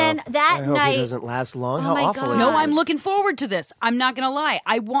 And then that I hope night, it doesn't last long. Oh How my awful God. is No, it? I'm looking forward to this. I'm not going to lie.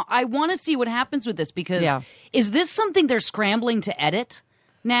 I want to see what happens with this because is this something they're scrambling to edit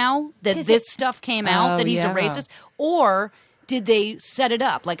now that this stuff came out that he's a racist, or did they set it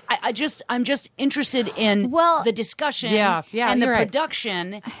up? Like I'm just interested in the discussion and the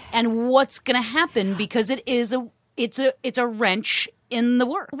production and what's going to happen because it's a wrench in the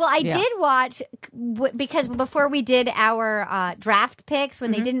works. Well, I did watch because before we did our draft picks,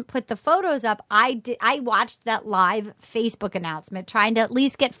 when they didn't put the photos up, I watched that live Facebook announcement, trying to at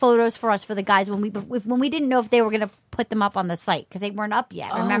least get photos for us for the guys when we didn't know if they were going to put them up on the site because they weren't up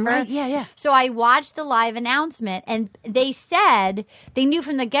yet. Remember? Right. Yeah. So I watched the live announcement, and they said they knew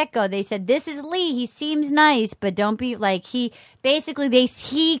from the get go. They said, "This is Lee. He seems nice, but don't be like he." Basically,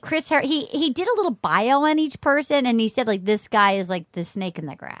 Chris Harris, he did a little bio on each person, and he said like this guy is like the snake in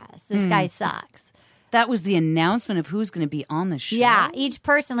the grass. This guy sucks. That was the announcement of who's going to be on the show. Yeah, each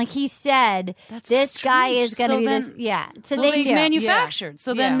person, like he said, this guy is going to be this. Yeah, so he's manufactured.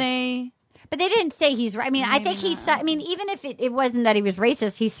 So then they. But they didn't say he's right. I mean, I think he's. I mean, even if it wasn't that he was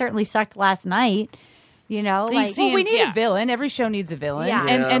racist, he certainly sucked last night. You know, like we need a villain. Every show needs a villain. Yeah.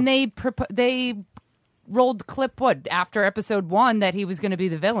 And they rolled clip after episode 1 that he was going to be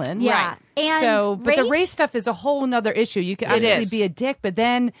the villain. Yeah. Right. And but the race stuff is a whole nother issue. You can obviously be a dick, but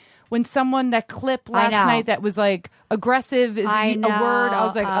then when that clip last night that was like aggressive is a word, I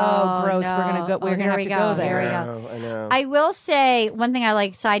was like, oh, gross. No. We're gonna go. We're gonna have to go there. I know. I will say one thing. I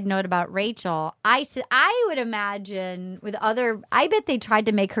like side note about Rachel. I would imagine with other. I bet they tried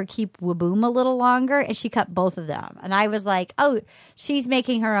to make her keep Waboom a little longer, and she cut both of them. And I was like, oh, she's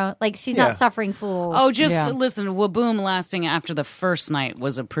making her own. Like she's not suffering fools. Oh, listen. Waboom lasting after the first night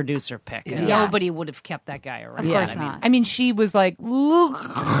was a producer pick. Yeah. Nobody would have kept that guy around. Of course not. I mean, she was like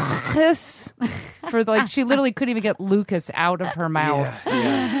Lucas for she literally couldn't even get Lucas out of her mouth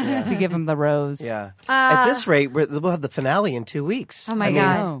to give him the rose. Yeah. At this rate, we'll have the finale in 2 weeks. Oh my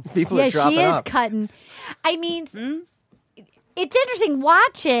God! People are dropping she is up. cutting. I mean, it's interesting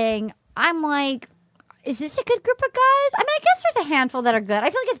watching. I'm like, is this a good group of guys? I mean, I guess there's a handful that are good. I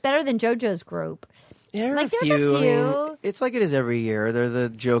feel like it's better than JoJo's group. There are Like, a there's few. a few. I mean, it's like it is every year. They're the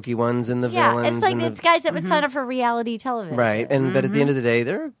jokey ones and the villains. It's like and it's guys that would sign up for reality television. right. And but at the end of the day,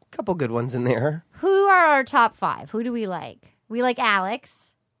 there are a couple good ones in there. Who are our top 5? Who do we like? We like Alex.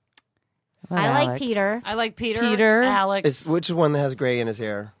 I like Peter. I like Peter. Peter. Alex. Which one that has gray in his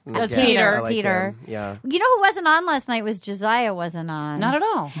hair? That's Yeah, Peter. I like Peter. him. Yeah. You know who wasn't on last night was Josiah wasn't on. Not at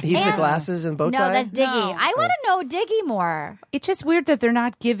all. He's the glasses and bow tie? No, that's Diggy. No. I want to know Diggy more. It's just weird that they're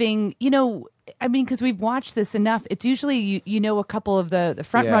not giving, I mean, because we've watched this enough. It's usually, you know, a couple of the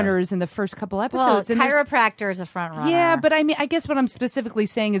front runners in the first couple episodes. Well, and chiropractor is a front runner. yeah, but I mean, I guess what I'm specifically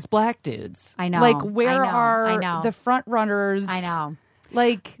saying is black dudes. I know. Like, where I know. are the front runners? I know.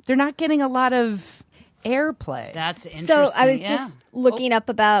 Like, they're not getting a lot of airplay. That's interesting. So I was yeah. just looking up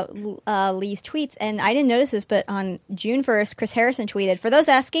about Lee's tweets, and I didn't notice this, but on June 1st, Chris Harrison tweeted, "For those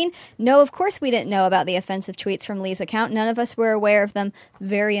asking, no, of course we didn't know about the offensive tweets from Lee's account. None of us were aware of them.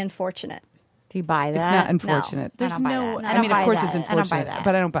 Very unfortunate." Do you buy that? It's not unfortunate. No, I There's don't buy no. that. I I don't mean, buy of course, that. it's I don't buy unfortunate, that.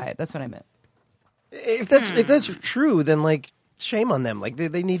 but I don't buy it. That's what I meant. If that's true, then like shame on them. Like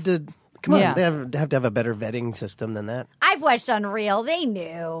they need to come Yeah. on. They have to have a better vetting system than that. I've watched Unreal. They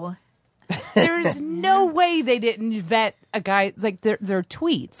knew. There's no way they didn't vet a guy like their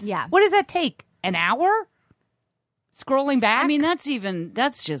tweets. Yeah. What does that take? An hour? Scrolling back? I mean,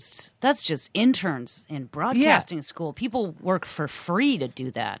 that's just interns in broadcasting school. People work for free to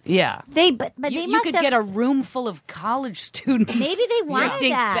do that. yeah. But they You must could have, get a room full of college students. Maybe they wanted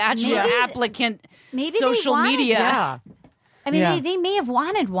reading that. bachelor Maybe- applicant maybe they social wanted media. Yeah. I mean, Yeah. they may have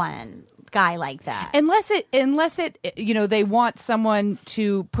wanted one guy like that. Unless it, you know, they want someone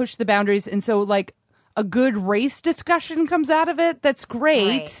to push the boundaries, and so like a good race discussion comes out of it, that's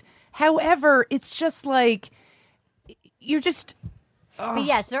great. Right. However, it's just like you're just. But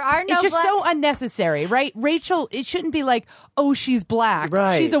yes, there are no. It's just black- so unnecessary, right? Rachel, it shouldn't be like, oh, she's black.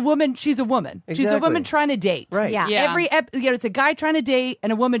 Right. She's a woman. She's a woman. She's a Exactly. woman trying to date. Right. Yeah. It's a guy trying to date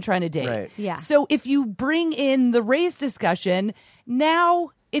and a woman trying to date. Right. Yeah. So if you bring in the race discussion, now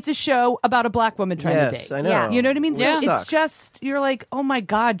it's a show about a black woman trying to Yes, date. I know. Yeah. You know what I mean? Yeah. So it's just, you're like, oh my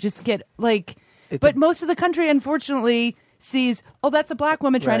God, just get like, It's but a- most of the country, unfortunately, sees, oh, that's a black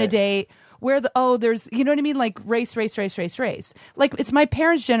woman trying to Right. date. Where there's, you know what I mean? Like race. Like it's my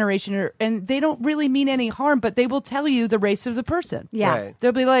parents' generation, and they don't really mean any harm, but they will tell you the race of the person. Yeah. Right.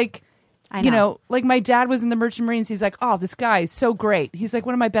 They'll be like, I you know. know, like my dad was in the Merchant Marines. He's like, oh, this guy is so great. He's like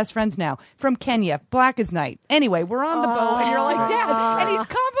one of my best friends now from Kenya, black as night. Anyway, we're on the boat, and you're like, Dad, and he's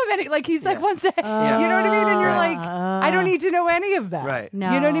complimenting, like he's like wants to, you know what I mean? And you're like, I don't need to know any of that. Right.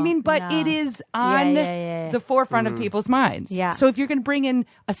 No, You know what I mean? But no. it is on yeah. the forefront of people's minds. Yeah. So if you're going to bring in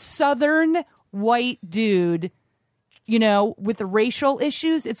a Southern white dude, you know, with the racial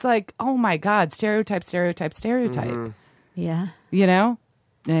issues, it's like, oh my God, stereotype. Yeah. You know?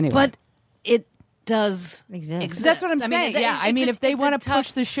 Anyway. But it does Exist. That's what I'm I saying. mean, Yeah, I mean, if they it's wanna a tough-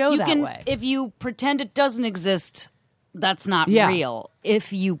 push the show you that can, way. If you pretend it doesn't exist, that's not Yeah. real.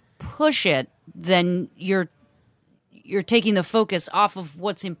 If you push it, then you're taking the focus off of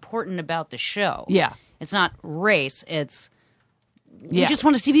what's important about the show. Yeah. It's not race. It's Yeah. you just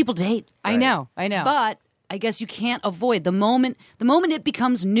want to see people date. I know. But I guess you can't avoid the moment it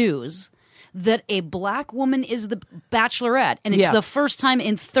becomes news that a black woman is the Bachelorette, and it's Yeah. the first time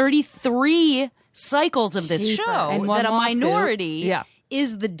in 33 cycles of this Cheaper. show And one that a lawsuit. minority Yeah.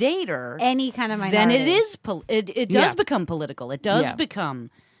 is the dater. Any kind of minority. then it is it does Yeah. become political. It does Yeah. become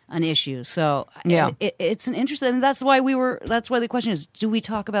an issue. So Yeah. it's an interesting. And that's why the question is: do we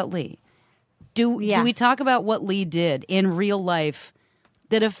talk about Lee? Do we talk about what Lee did in real life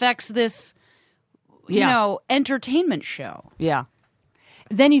that affects this, entertainment show? Yeah.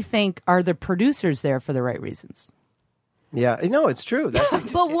 Then you think, are the producers there for the right reasons? Yeah. No, it's true.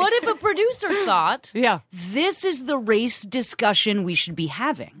 That's But what if a producer thought, Yeah. this is the race discussion we should be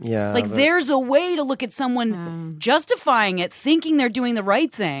having? Yeah, Like but- there's a way to look at someone justifying it, thinking they're doing the right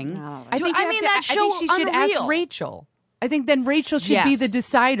thing. I think that show I think she should ask unreal. Rachel. I think then Rachel should be Yes. the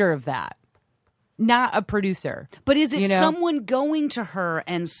decider of that, not a producer. But is it You know? someone going to her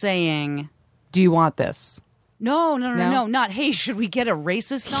and saying, Do you want this? No, No? not, hey, should we get a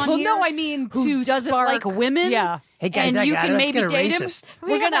racist on Well, here? no, I mean who to doesn't spark- like women? Yeah. Hey, guys, and I you got it. can Let's maybe get a date racist. him.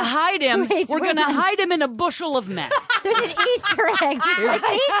 We're gonna hide him. Wait, We're gonna women. hide him in a bushel of men. There's an Easter egg. Like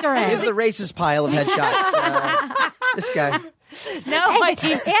an Easter egg. Here's the racist pile of headshots. This guy. No, And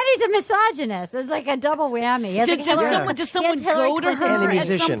he's a misogynist. It's like a double whammy. He has like Hillary- Does he someone has Hillary go to Clinton And a her at traits.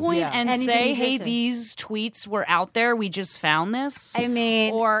 musician. some point Yeah. and And he's a say, "Hey, musician. these tweets were out there. We just found this." I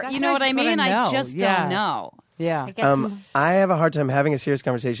mean, or That's you know what what I I just mean? wanna I know. just Yeah. don't know. Yeah. I guess- I have a hard time having a serious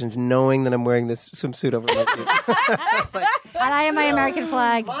conversation knowing that I'm wearing this swimsuit over my and I am my American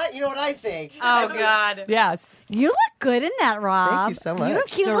flag. You know what I think? Oh God, Yes. You look good in that, Rob. Thank you so much. You have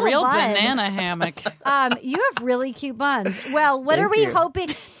cute it's a little real buns. banana hammock. You have really cute buns. Well, what Thank are we you. hoping?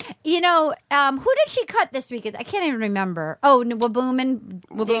 You know, who did she cut this weekend? I can't even remember. Oh, Waboom and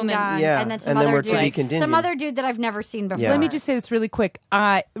Ding Dong, Yeah, and then some and then other we're to dude. be continued. Some other dude that I've never seen before. Yeah. Let me just say this really quick.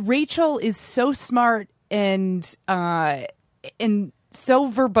 Rachel is so smart and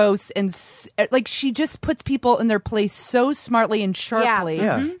so verbose and like she just puts people in their place so smartly and sharply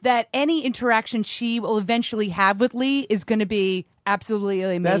Yeah. Yeah. that any interaction she will eventually have with Lee is going to be absolutely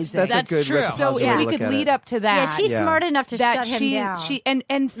amazing. That's a That's good true. so positive if way we to could look at lead it. up to that. Yeah, she's Yeah. smart enough to that shut him she down. she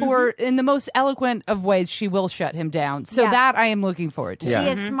and for in the most eloquent of ways she will shut him down. So Yeah. that I am looking forward to. Yeah. She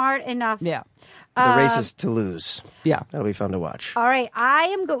is smart enough. Yeah. The racist to lose. Yeah. That'll be fun to watch. All right, I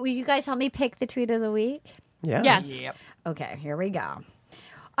am. Will you guys help me pick the tweet of the week? Yeah. Yes. Okay, here we go.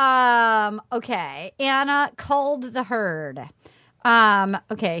 Okay, Anna culled the herd.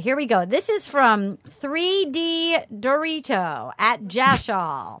 Okay, here we go. This is from 3D Dorito at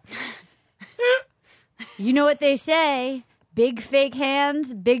Jashal. You know what they say? Big fake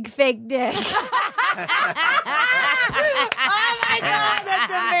hands, big fake dick. Oh my God,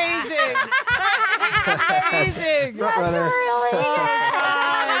 that's amazing. Amazing. Front runner. So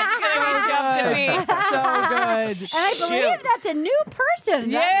good. And I believe that's a new person.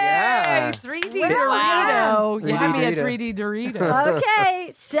 Yeah. 3D Wow. Dorito. You 3D give me a Dorito. 3D Dorito.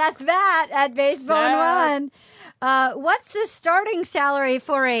 Okay, Seth Vatt at Basebone One. What's the starting salary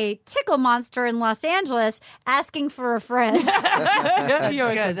for a tickle monster in Los Angeles asking for a friend? He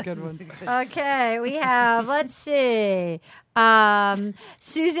always has good ones. Okay, we have, let's see.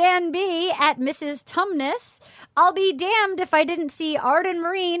 Suzanne B. at Mrs. Tumnus. I'll be damned if I didn't see Arden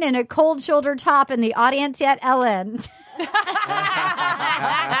Marine in a cold shoulder top in the audience yet, Ellen.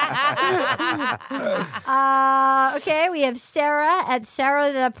 Okay, we have Sarah at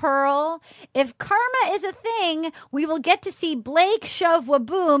Sarah the Pearl. If karma is a thing, we will get to see Blake shove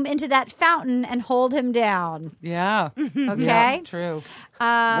Waboom into that fountain and hold him down. Yeah. Okay. Yeah, true.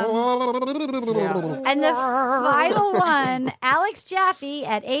 And the final one, Alex Jaffe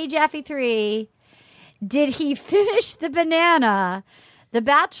at AJaffe3. Did he finish the banana? The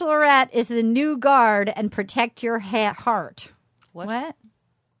Bachelorette is the new guard and protect your heart. What?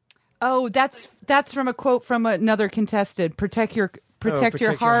 Oh, that's from a quote from another contestant. Protect your heart. Protect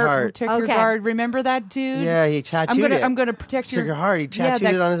your guard. Remember that dude? Yeah, he tattooed it. I'm gonna protect your heart. He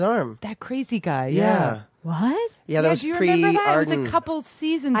tattooed it on his arm. That crazy guy. Yeah. What? Yeah, that was do you remember that? It was pre-Arden. a couple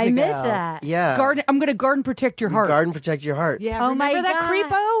seasons ago. I missed that. Yeah. I'm going to guard and protect your heart. Guard and protect your heart. Yeah. Oh my remember that God.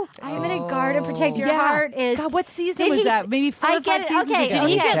 creepo? I'm going to guard and protect your heart. God, what season was that? Maybe 4 or 5 seasons okay, ago. Did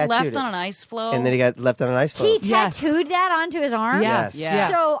he Okay. get left Tattooed on it. an ice floe? And then he got left on an ice floe. He tattooed that onto his arm? Yes. Yeah.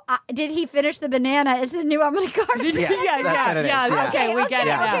 So did he finish the banana? Is the new I'm going to guard and protect Yes, that's what it is. Yeah. Okay, we get it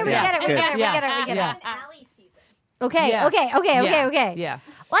now. Okay, we get it. Yeah. Okay. Yeah.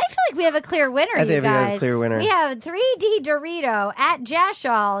 Well, I feel like we have a clear winner, I think you we have a guys. clear winner. We have 3D Dorito at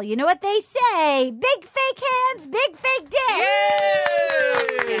Jashall. You know what they say? Big fake hands, big fake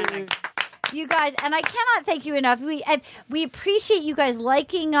dicks. You guys, and I cannot thank you enough. We appreciate you guys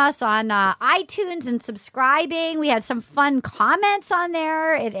liking us on iTunes and subscribing. We had some fun comments on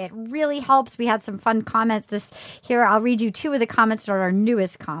there. It really helps. We had some fun comments here. I'll read you 2 of the comments that are our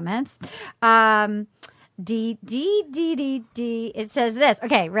newest comments. D. It says this.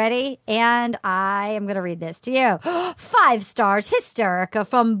 Okay, ready? And I am going to read this to you. 5 stars, Hysterica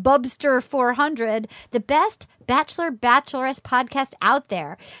from Bubster400, the best Bacheloress podcast out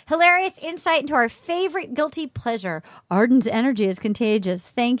there. Hilarious insight into our favorite guilty pleasure. Arden's energy is contagious.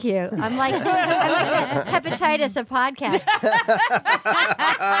 Thank you. I'm like the hepatitis of podcasts.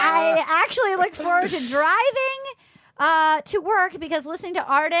 I actually look forward to driving to work because listening to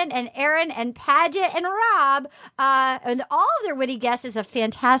Arden and Aaron and Paget and Rob and all of their witty guests is a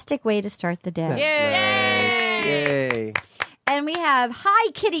fantastic way to start the day. Yay. And we have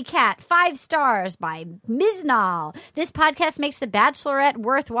Hi Kitty Cat, 5 stars by Miznal. This podcast makes The Bachelorette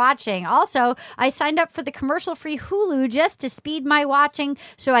worth watching. Also, I signed up for the commercial-free Hulu just to speed my watching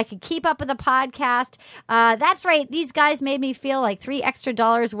so I could keep up with the podcast. That's right. These guys made me feel like $3 extra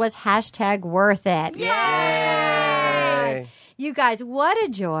was #worth it. Yay! You guys, what a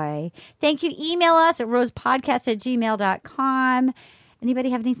joy. Thank you. Email us at rosepodcast@gmail.com.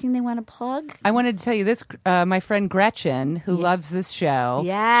 Anybody have anything they want to plug? I wanted to tell you this. My friend Gretchen, who loves this show,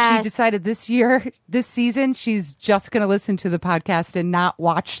 Yes. she decided this season, she's just going to listen to the podcast and not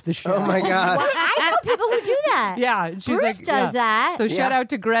watch the show. Oh my God. Well, I know people who do that. Yeah, she's Bruce like, does that. So shout out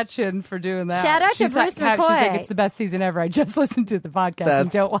to Gretchen for doing that. Shout out to She's Bruce like, She's like, McCoy. it's the best season ever. I just listened to the podcast and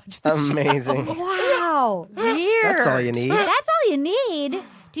That's don't watch the show. amazing. Wow. Weird. That's all you need. That's all you need.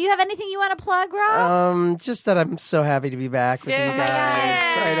 Do you have anything you want to plug, Rob? Just that I'm so happy to be back with you guys.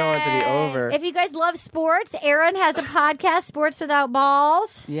 I don't want it to be over. If you guys love sports, Aaron has a podcast, Sports Without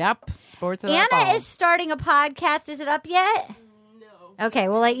Balls. Yep. Sports Without Anna Balls. is starting a podcast. Is it up yet? No. Okay,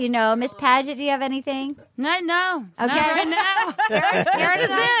 we'll let you know. Miss Paget, do you have anything? No. Okay. Not right now. Aaron This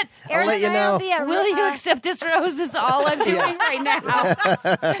is it. I'll let you know. Will you accept this rose is all I'm doing right now.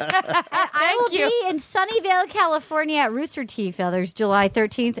 I will be in Sunnyvale, California at Rooster Teeth Feathers, July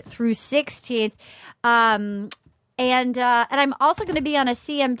 13th through 16th. And I'm also going to be on a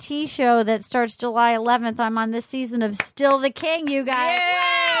CMT show that starts July 11th. I'm on this season of Still the King, you guys.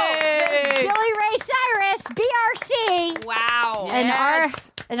 Yay! Billy Ray Cyrus, BRC. Wow.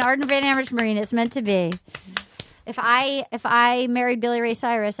 And Arden Van Amherst Marine. It's meant to be. If I married Billy Ray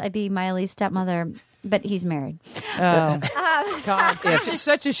Cyrus, I'd be Miley's stepmother. But he's married. Oh, God. It's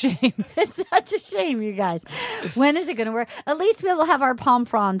such a shame. It's such a shame, you guys. When is it going to work? At least we will have our palm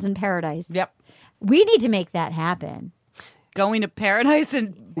fronds in paradise. Yep. We need to make that happen. Going to paradise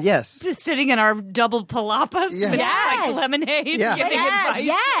and Yes. sitting in our double palapas with Yes. like lemonade, Yeah. giving advice.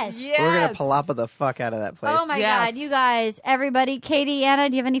 Yes. We're going to palapa the fuck out of that place. Oh, my Yes. God. You guys, everybody. Katie, Anna,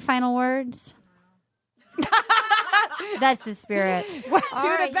 do you have any final words? That's the spirit. Two of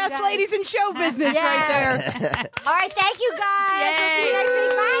the best ladies in show business right there. All right. Thank you, guys. We'll see you next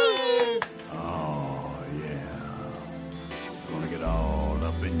week. Bye. Oh, yeah. Gonna get all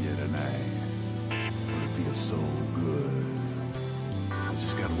up in you tonight. Gonna feel so good. I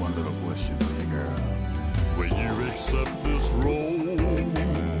just got one little question for you, girl. Will you accept this rose?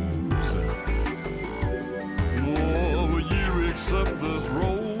 Or will you this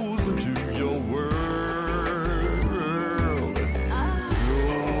rose into your world?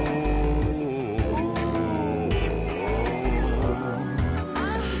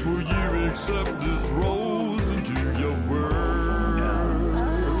 Will you accept this rose into your world?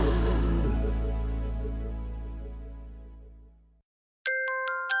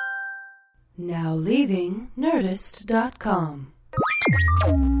 Now leaving Nerdist.com.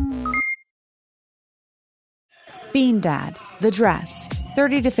 Bean Dad, The Dress,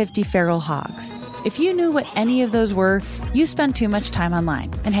 30 to 50 Feral Hogs. If you knew what any of those were, you spend too much time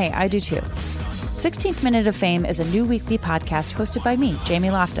online. And hey, I do too. 16th Minute of Fame is a new weekly podcast hosted by me,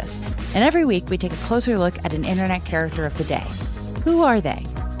 Jamie Loftus. And every week we take a closer look at an internet character of the day. Who are they?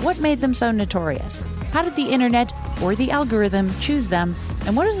 What made them so notorious? How did the internet or the algorithm choose them?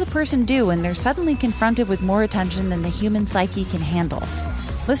 And what does a person do when they're suddenly confronted with more attention than the human psyche can handle?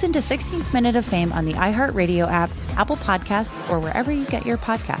 Listen to 16th Minute of Fame on the iHeartRadio app, Apple Podcasts, or wherever you get your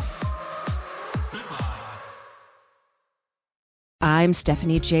podcasts. I'm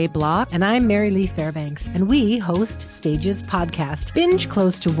Stephanie J. Block. And I'm Mary Lee Fairbanks. And we host Stages Podcast. Binge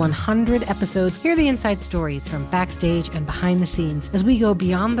close to 100 episodes. Hear the inside stories from backstage and behind the scenes as we go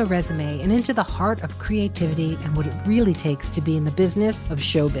beyond the resume and into the heart of creativity and what it really takes to be in the business of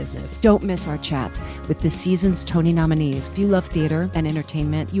show business. Don't miss our chats with this season's Tony nominees. If you love theater and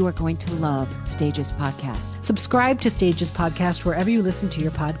entertainment, you are going to love Stages Podcast. Subscribe to Stages Podcast wherever you listen to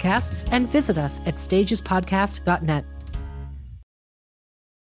your podcasts and visit us at stagespodcast.net.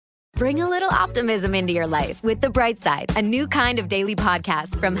 Bring a little optimism into your life with The Bright Side, a new kind of daily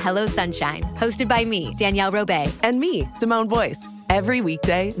podcast from Hello Sunshine, hosted by me, Danielle Robay. And me, Simone Boyce. Every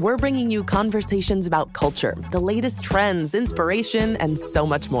weekday, we're bringing you conversations about culture, the latest trends, inspiration, and so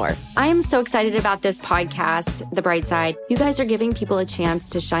much more. I am so excited about this podcast, The Bright Side. You guys are giving people a chance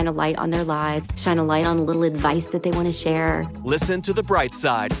to shine a light on their lives, shine a light on a little advice that they want to share. Listen to The Bright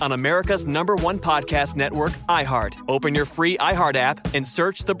Side on America's #1 podcast network, iHeart. Open your free iHeart app and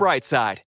search The Bright Side.